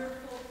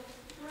wonderful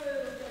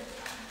crew.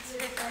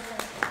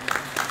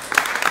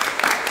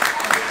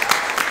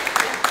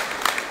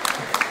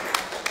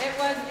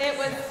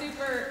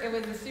 It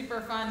was a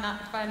super fun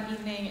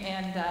evening,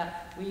 and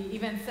we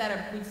even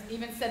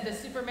said the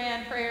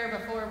Superman prayer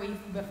before we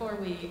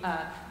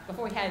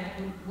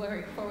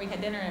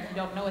had dinner. And if you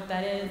don't know what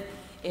that is,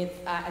 it's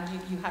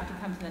you have to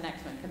come to the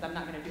next one because I'm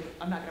not going to do it.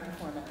 I'm not going to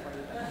perform it for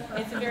you.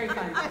 But it's very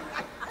fun.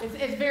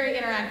 It's very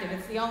interactive.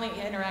 It's the only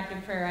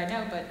interactive prayer I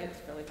know, but it's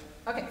really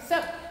fun. Okay.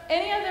 So,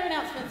 any other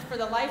announcements for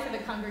the life of the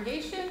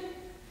congregation?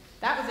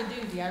 That was a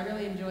doozy. I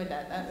really enjoyed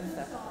that. That was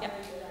yeah.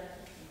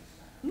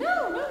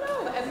 No.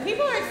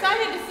 People are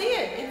excited to see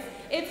it.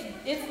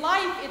 It's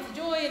life, it's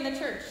joy in the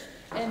church.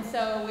 And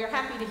so we're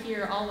happy to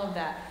hear all of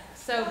that.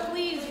 So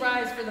please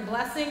rise for the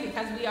blessing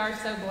because we are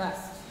so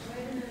blessed.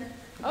 Wait a minute.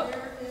 Oh,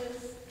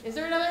 is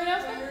there another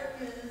announcement? Where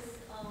is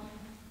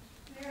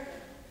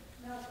Meredith?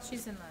 No.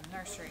 She's in the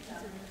nursery.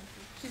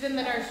 She's in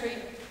the nursery.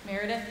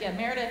 Meredith,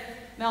 Meredith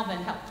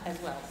Melvin helped as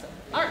well. So,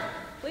 all right,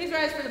 please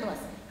rise for the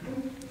blessing.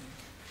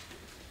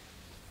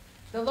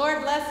 The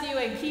Lord bless you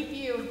and keep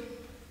you.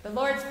 The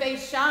Lord's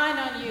face shine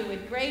on you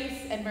with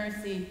grace and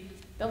mercy.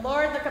 The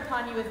Lord look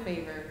upon you with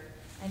favor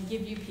and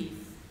give you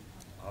peace.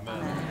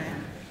 Amen.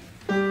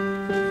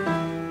 Amen.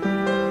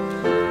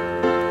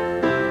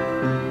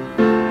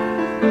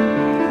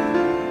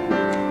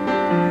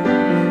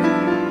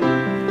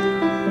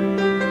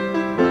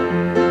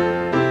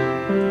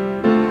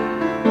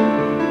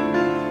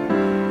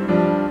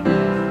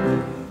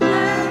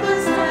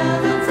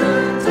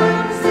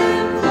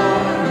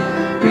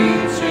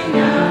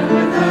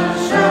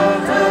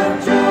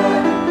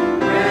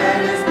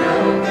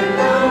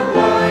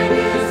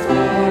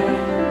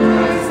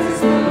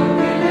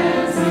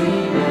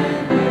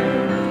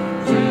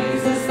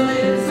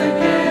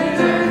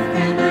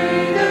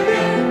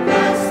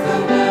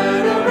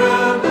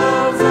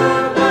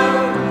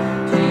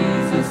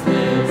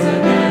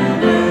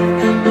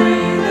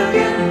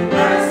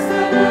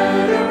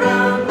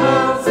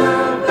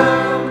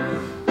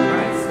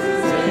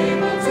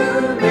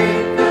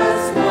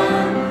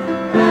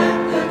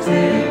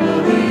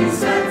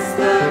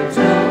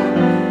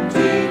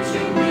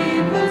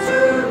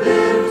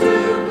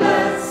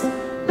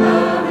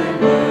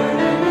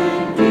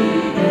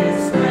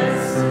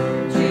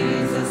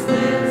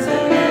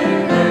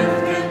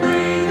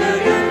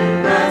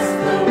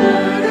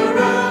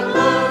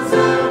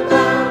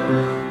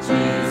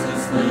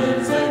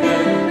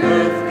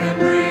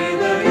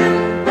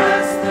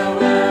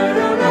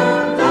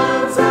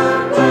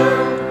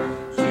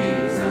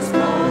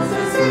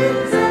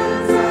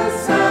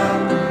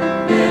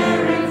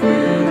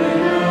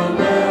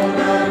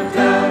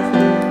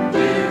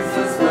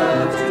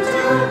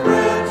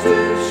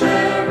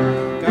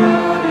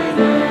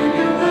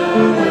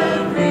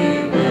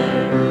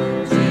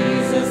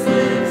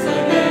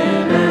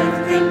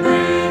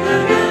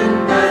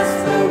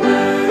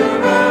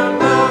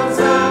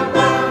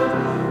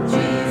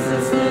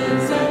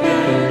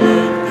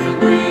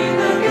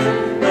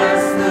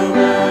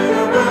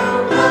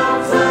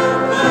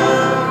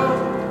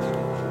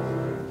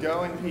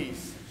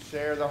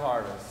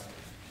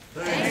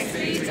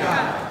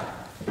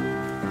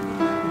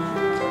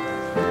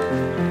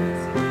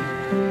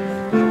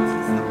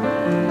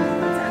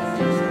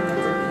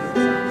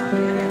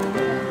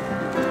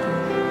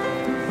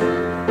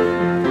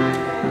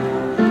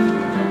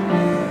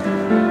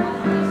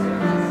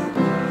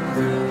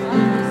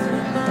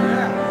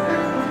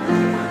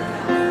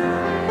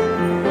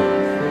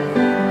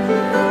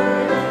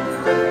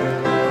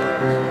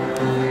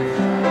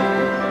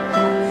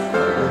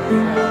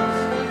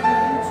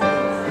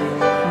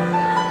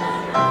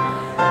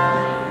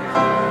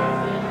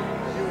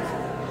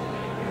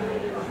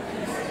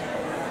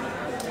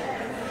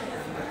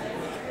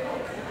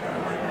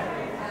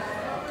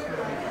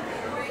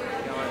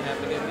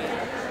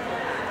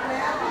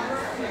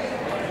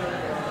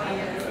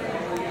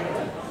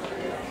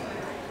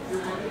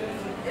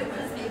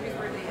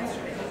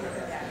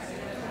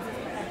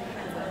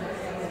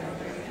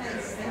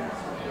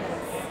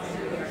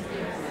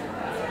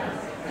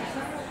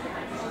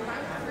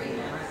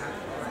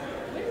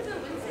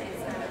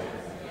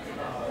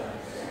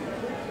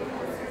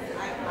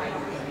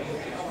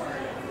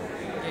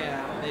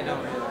 They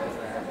don't really